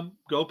him.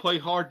 Go play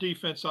hard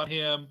defense on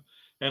him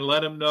and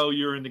let him know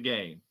you're in the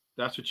game.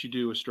 That's what you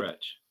do with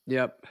Stretch.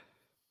 Yep.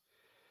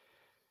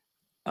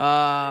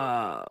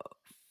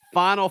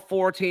 Final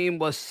 4 team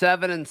was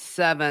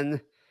 7-7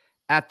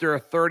 after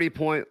a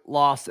 30-point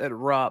loss at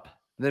Rupp,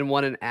 then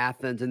won in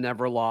Athens and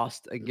never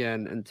lost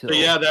again until. So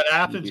yeah, that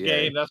Athens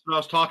game, that's what I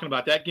was talking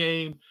about. That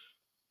game,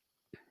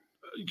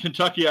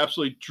 Kentucky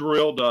absolutely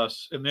drilled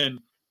us, and then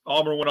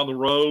Auburn went on the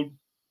road.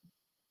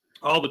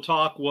 All the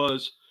talk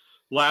was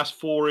last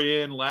 4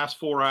 in, last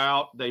 4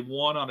 out. They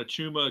won on a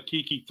Chuma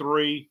Akiki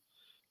 3,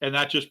 and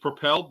that just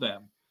propelled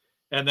them.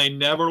 And they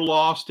never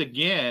lost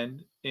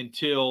again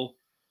until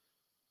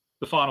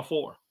the Final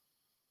Four,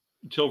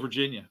 until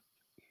Virginia.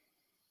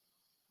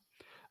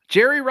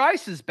 Jerry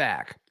Rice is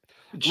back.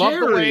 Love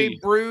the way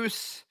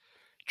Bruce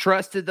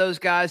trusted those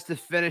guys to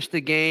finish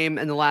the game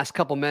in the last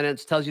couple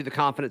minutes. Tells you the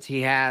confidence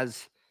he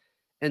has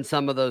in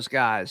some of those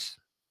guys.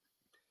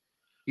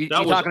 You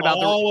talking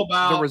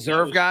about the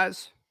reserve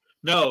guys?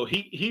 No,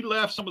 he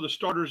left some of the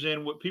starters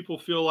in what people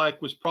feel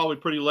like was probably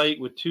pretty late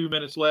with 2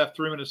 minutes left,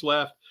 3 minutes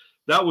left.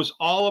 That was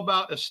all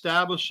about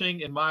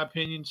establishing, in my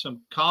opinion,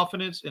 some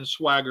confidence and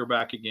swagger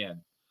back again.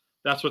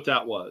 That's what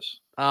that was.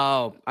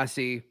 Oh, I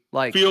see.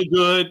 Like feel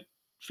good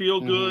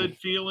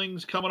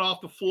feelings coming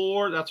off the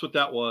floor. That's what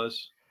that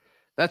was.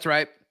 That's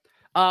right.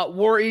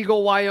 War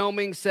Eagle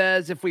Wyoming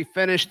says, if we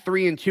finish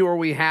 3-2, are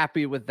we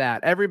happy with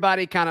that?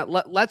 Everybody kind of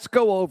let's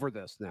go over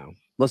this now.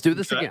 Let's do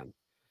this again.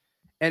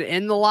 And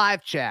in the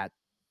live chat,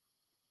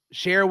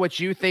 share what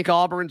you think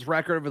Auburn's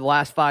record over the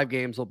last 5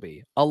 games will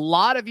be. A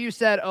lot of you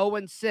said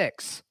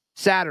 0-6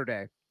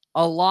 Saturday.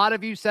 A lot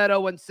of you said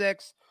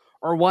 0-6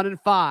 or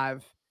 1-5.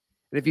 And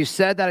if you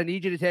said that, I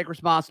need you to take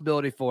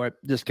responsibility for it.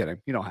 Just kidding.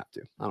 You don't have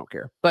to. I don't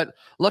care. But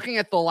looking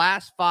at the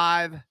last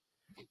 5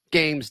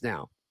 games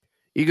now,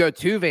 you go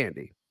to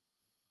Vandy.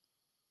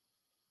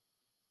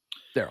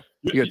 Daryl,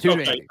 you go to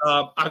Vandy.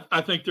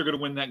 I think they're going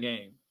to win that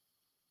game.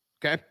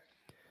 Okay.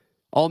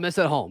 Ole Miss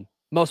at home.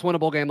 Most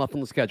winnable game left on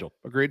the schedule.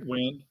 Agreed?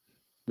 Win.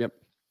 Yep.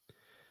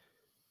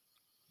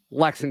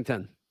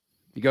 Lexington.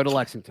 You go to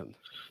Lexington.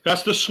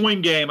 That's the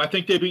swing game. I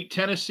think they beat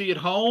Tennessee at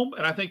home,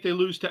 and I think they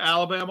lose to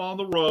Alabama on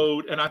the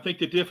road. And I think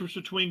the difference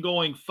between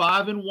going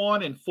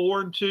 5-1 and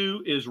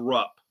 4-2 is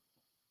Rupp.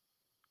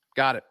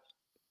 Got it.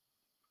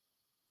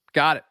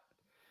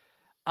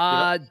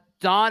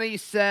 Donnie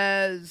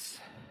says,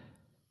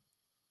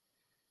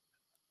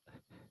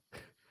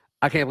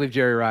 I can't believe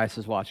Jerry Rice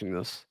is watching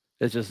this.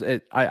 It's just,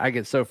 I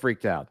get so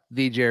freaked out.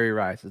 The Jerry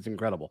Rice. It's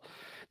incredible.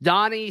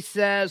 Donnie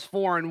says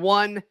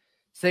 4-1.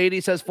 Sadie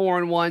says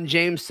 4-1.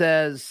 James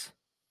says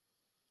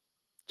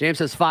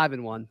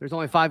 5-1. There's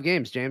only 5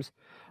 games, James.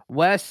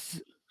 Wes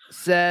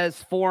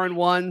says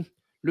 4-1.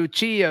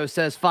 Lucio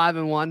says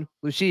 5-1.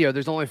 Lucio,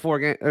 there's only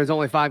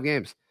 5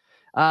 games.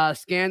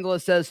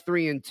 Scandalous says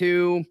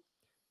 3-2.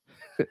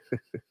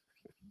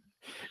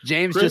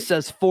 James just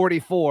says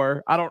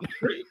 44. I don't.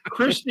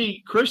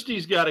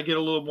 Christy's got to get a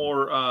little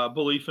more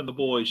belief in the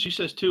boys. She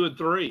says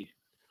 2-3.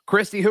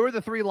 Christy, who are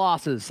the 3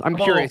 losses? I'm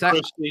curious.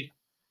 Christy.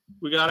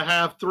 We got to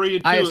have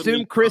 3-2. I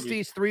assume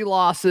Christy's 3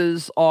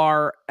 losses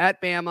are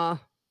at Bama,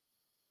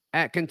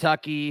 at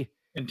Kentucky,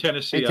 and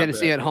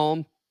Tennessee at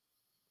home.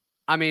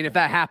 I mean, if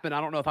that happened,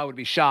 I don't know if I would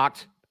be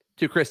shocked,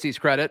 to Christy's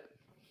credit.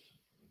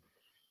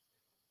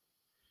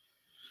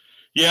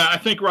 Yeah, I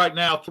think right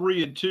now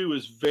 3-2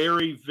 is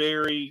very,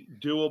 very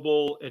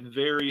doable and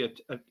very,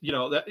 that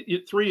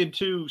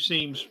 3-2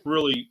 seems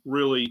really,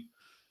 really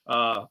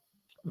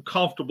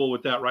comfortable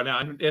with that right now,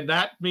 and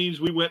that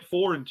means we went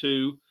 4-2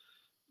 to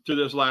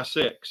those last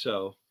 6.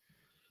 So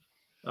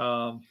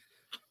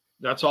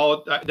that's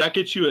all. That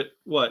gets you at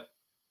what,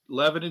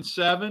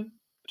 11-7,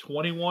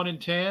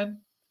 21-10.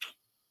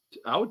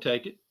 I would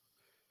take it.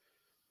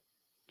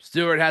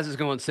 Stewart has us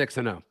going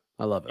 6-0.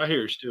 I love it. I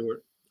hear you,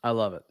 Stewart. I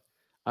love it.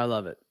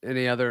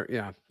 Any other?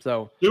 Yeah.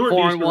 So Stewart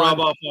needs to rub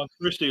off on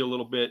Christy a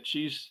little bit.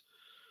 She's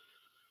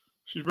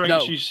bringing.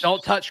 No,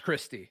 don't touch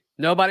Christy.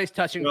 Nobody's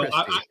touching Christy.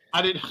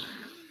 I didn't.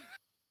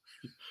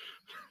 You're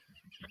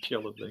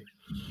killing me.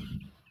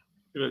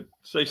 You're gonna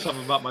say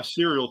something about my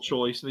cereal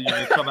choice, and then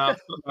you're gonna come out.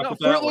 No,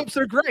 Fruit Loops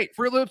are great.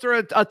 Fruit Loops are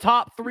a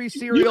top 3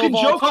 cereal. You can of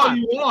all joke time. all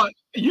you want.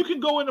 You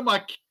can go into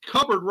my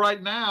cupboard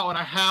right now, and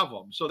I have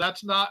them. So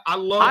that's not. I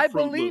love. I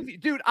Fruit believe Loops. you,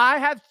 dude. I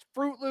have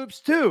Fruit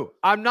Loops too.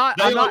 I'm not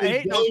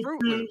hating on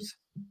Fruit Loops.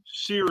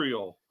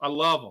 Cereal. I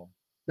love them.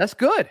 That's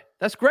good.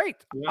 That's great.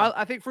 Yeah.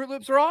 I think Fruit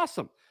Loops are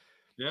awesome.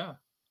 Yeah.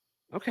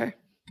 Okay.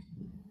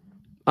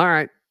 All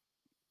right.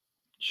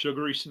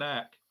 Sugary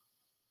snack.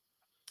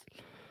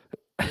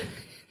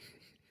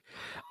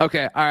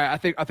 Okay. All right. I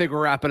think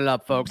we're wrapping it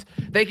up, folks.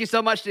 Thank you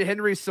so much to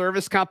Henry's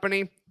Service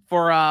Company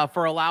for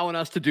allowing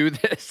us to do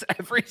this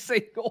every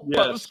single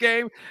post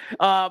game.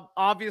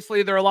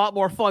 Obviously, they're a lot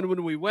more fun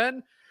when we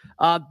win.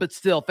 But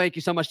still, thank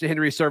you so much to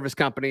Henry's Service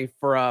Company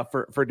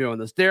for doing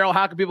this. Daryl,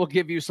 how can people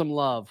give you some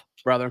love,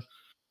 brother?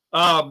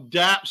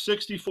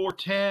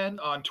 DAP6410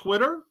 on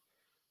Twitter.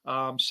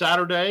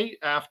 Saturday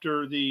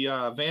after the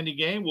Vandy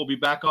game, we'll be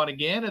back on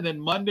again, and then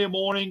Monday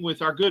morning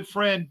with our good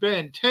friend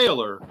Ben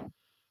Taylor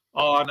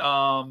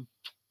on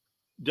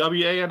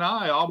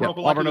WANI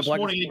Auburn this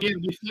morning.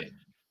 Again,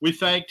 we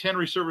thank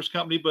Henry Service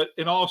Company, but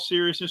in all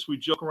seriousness, we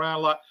joke around a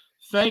lot.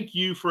 Thank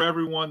you for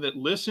everyone that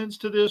listens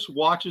to this,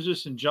 watches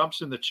this, and jumps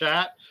in the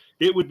chat.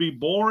 It would be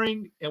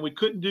boring, and we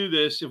couldn't do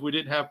this if we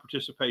didn't have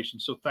participation.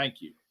 So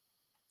thank you.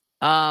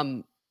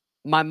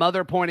 My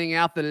mother pointing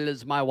out that it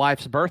is my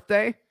wife's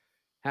birthday.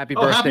 Happy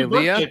birthday,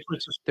 Leah.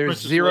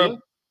 There's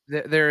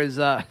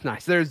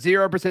nice. There's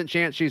 0%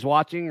 chance she's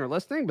watching or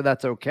listening, but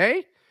that's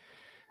okay.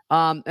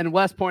 And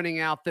Wes pointing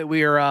out that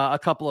we are a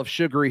couple of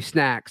sugary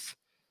snacks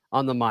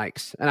on the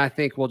mics, and I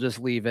think we'll just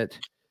leave it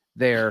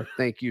there.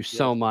 Thank you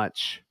so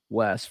much,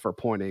 Wes, for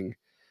pointing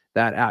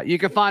that out. You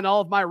can find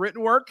all of my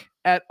written work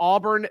at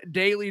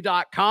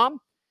auburndaily.com.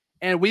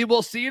 and we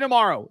will see you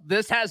tomorrow.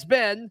 This has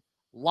been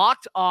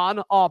Locked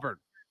On Auburn.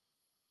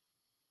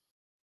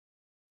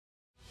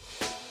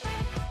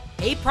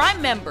 Hey,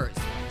 Prime members,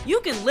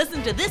 you can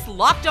listen to this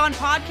Locked On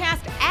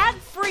podcast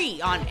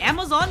ad-free on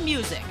Amazon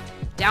Music.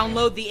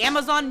 Download the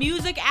Amazon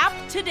Music app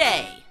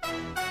today.